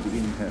found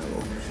in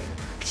hell,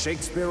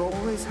 Shakespeare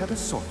always had a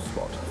soft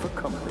spot for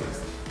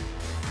comedies.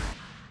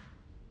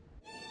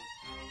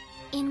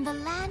 In the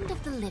land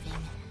of the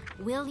living,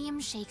 William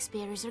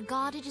Shakespeare is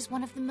regarded as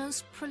one of the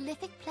most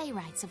prolific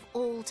playwrights of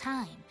all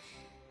time.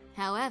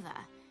 However,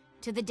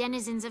 to the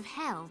denizens of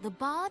hell, the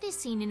bard is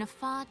seen in a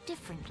far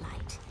different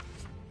light.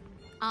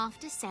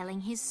 After selling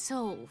his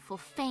soul for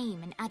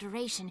fame and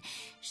adoration,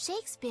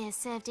 Shakespeare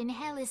served in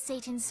hell as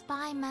Satan's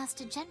spy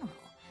master general.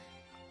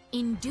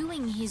 In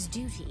doing his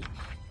duty,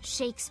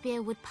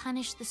 Shakespeare would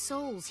punish the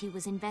souls he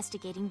was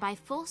investigating by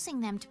forcing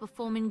them to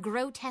perform in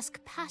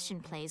grotesque passion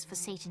plays for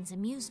Satan's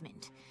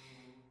amusement.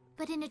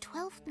 But in a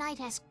Twelfth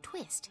Night-esque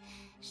twist,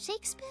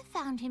 Shakespeare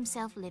found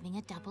himself living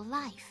a double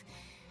life.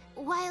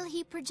 While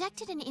he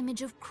projected an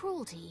image of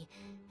cruelty,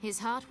 his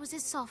heart was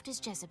as soft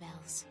as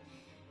Jezebel's.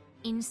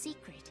 In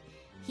secret,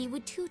 he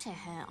would tutor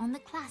her on the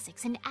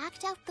classics and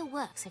act out the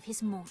works of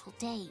his mortal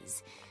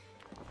days.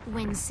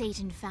 When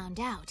Satan found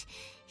out,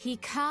 he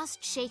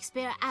cast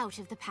Shakespeare out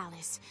of the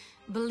palace,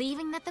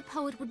 believing that the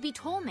poet would be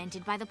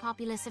tormented by the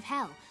populace of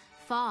hell,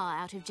 far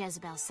out of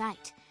Jezebel's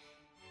sight.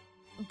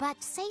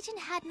 But Satan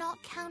had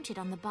not counted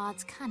on the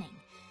bard's cunning.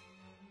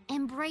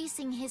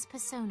 Embracing his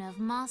persona of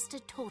master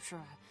torturer,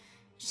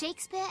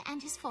 Shakespeare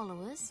and his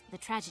followers, the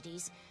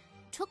tragedies,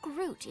 took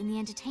root in the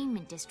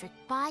entertainment district,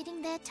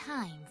 biding their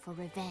time for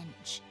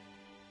revenge.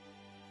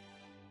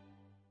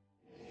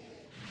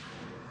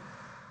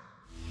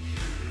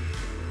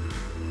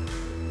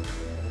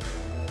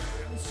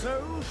 And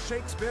so,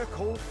 Shakespeare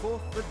called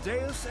forth the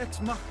Deus Ex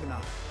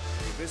Machina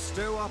to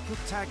bestow our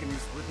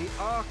protagonist with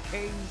the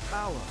arcane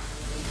power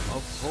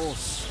of Force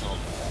Stomp.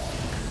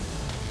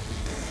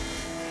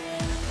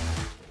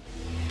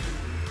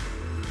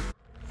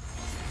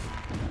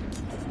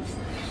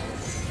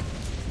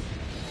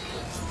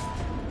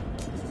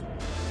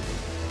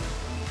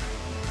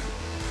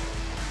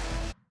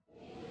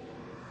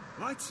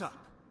 Lights up.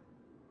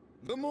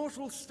 The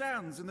mortal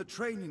stands in the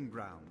training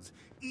grounds,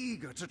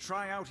 eager to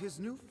try out his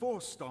new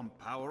Force Stomp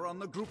power on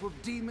the group of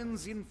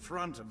demons in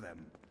front of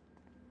them.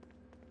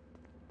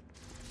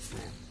 Some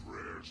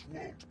prayers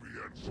won't be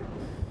answered.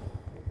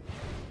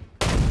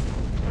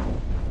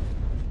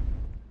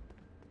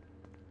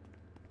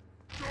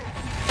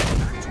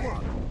 Act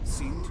 1,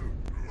 Scene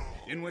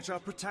 2, in which our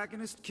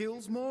protagonist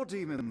kills more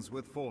demons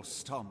with Force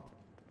Stomp.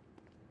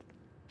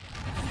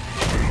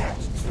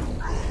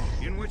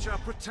 In which our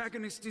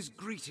protagonist is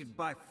greeted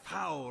by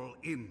foul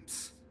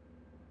imps.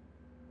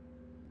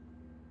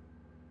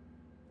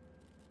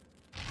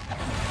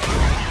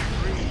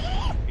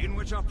 In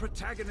which our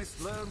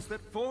protagonist learns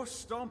that Force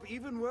Stomp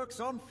even works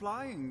on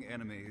flying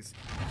enemies,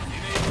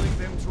 enabling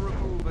them to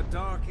remove a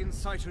Dark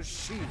Inciter's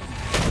shield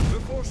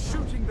before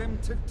shooting them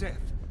to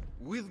death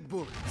with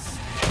bullets.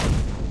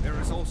 There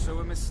is also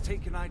a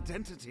mistaken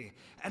identity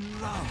and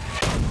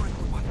love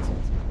unrequited.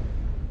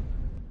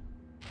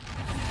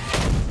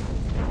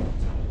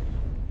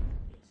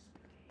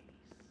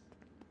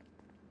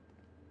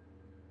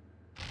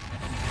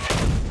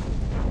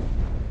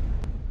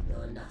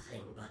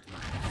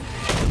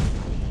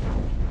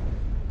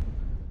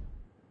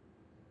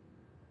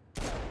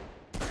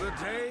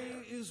 The day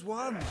is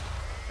won,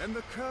 and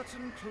the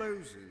curtain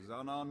closes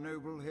on our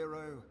noble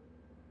hero.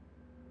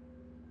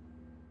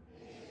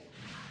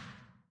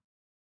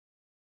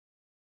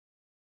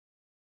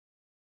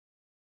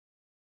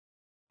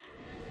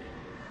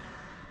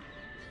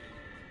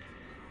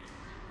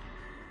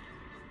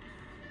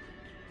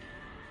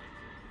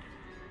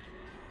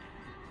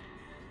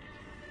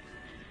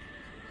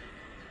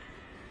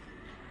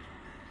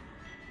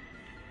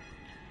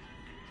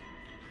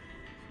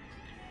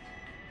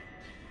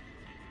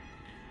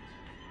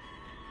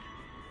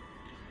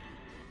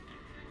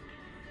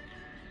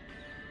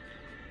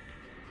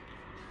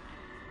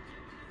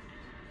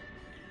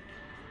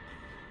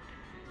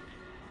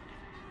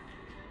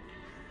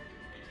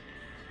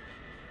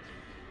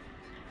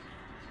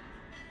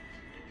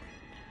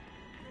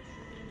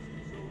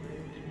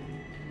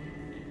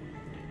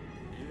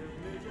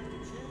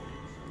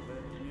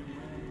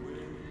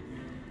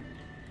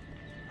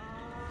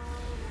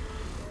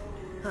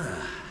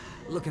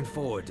 Looking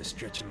forward to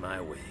stretching my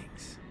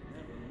wings.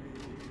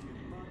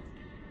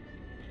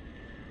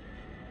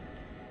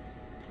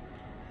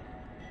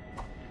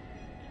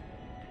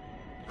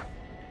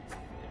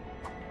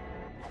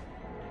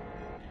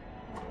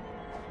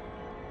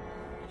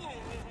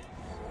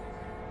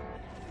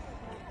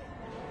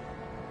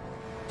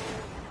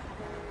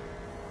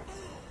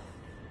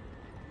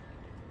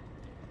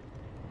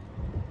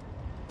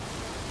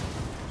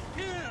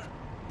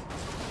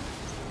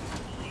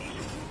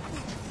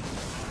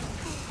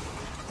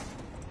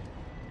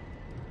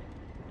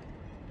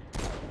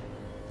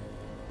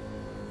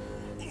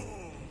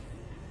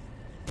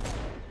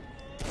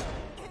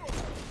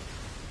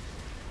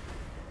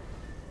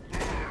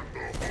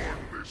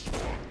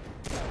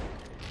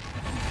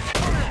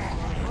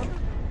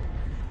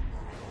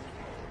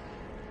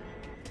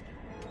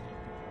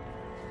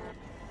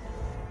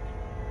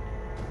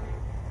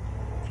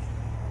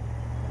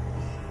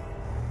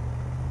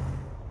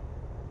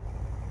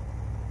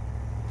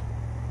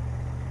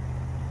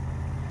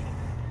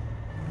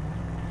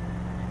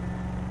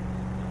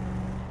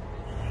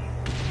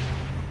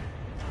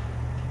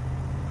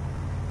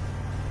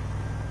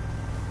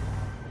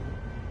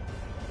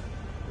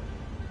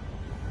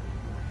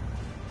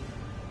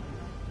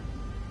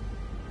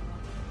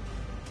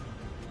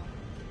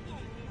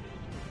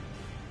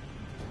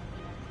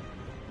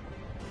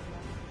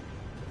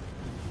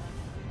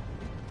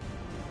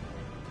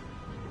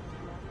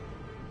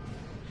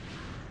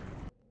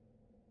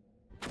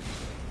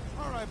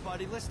 Alright,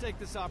 buddy, let's take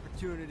this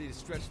opportunity to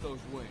stretch those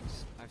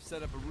wings. I've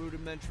set up a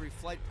rudimentary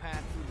flight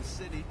path through the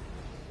city.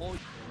 All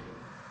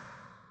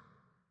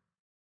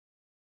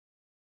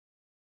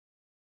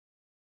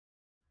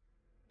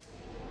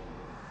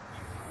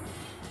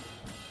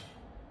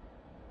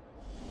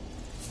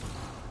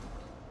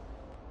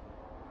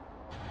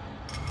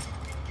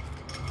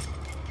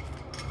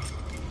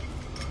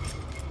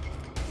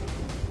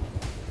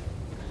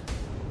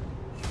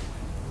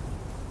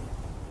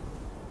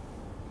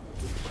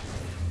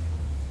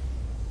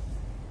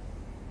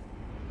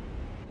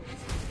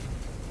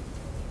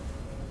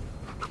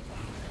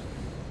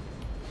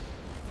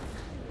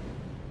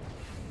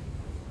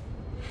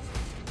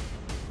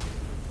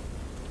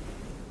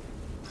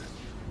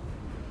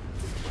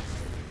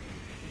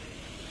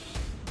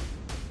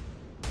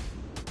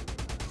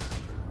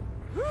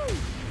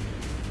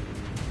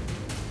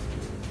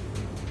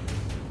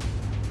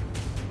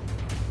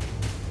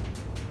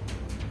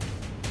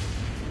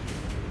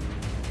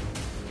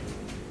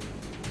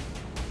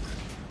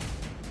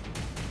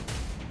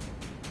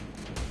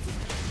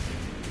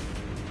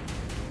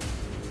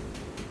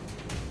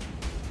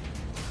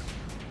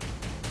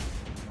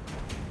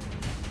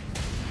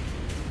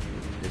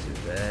This is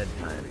bad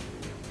timing.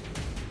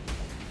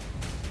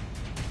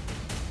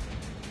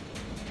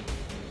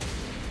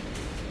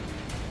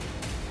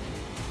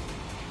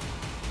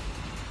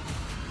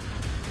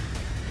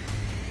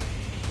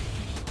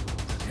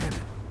 Damn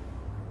it.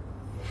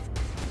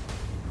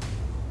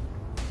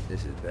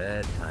 This is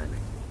bad timing.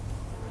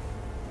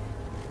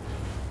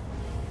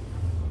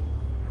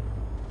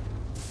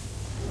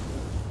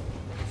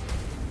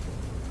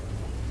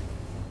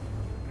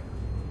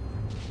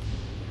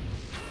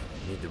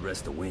 Need the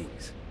rest of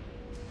wings.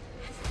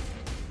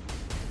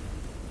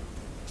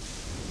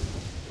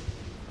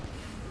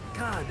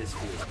 God, this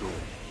feels good.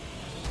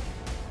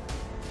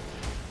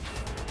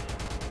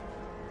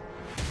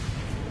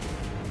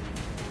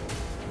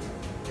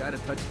 Got to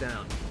touch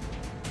down.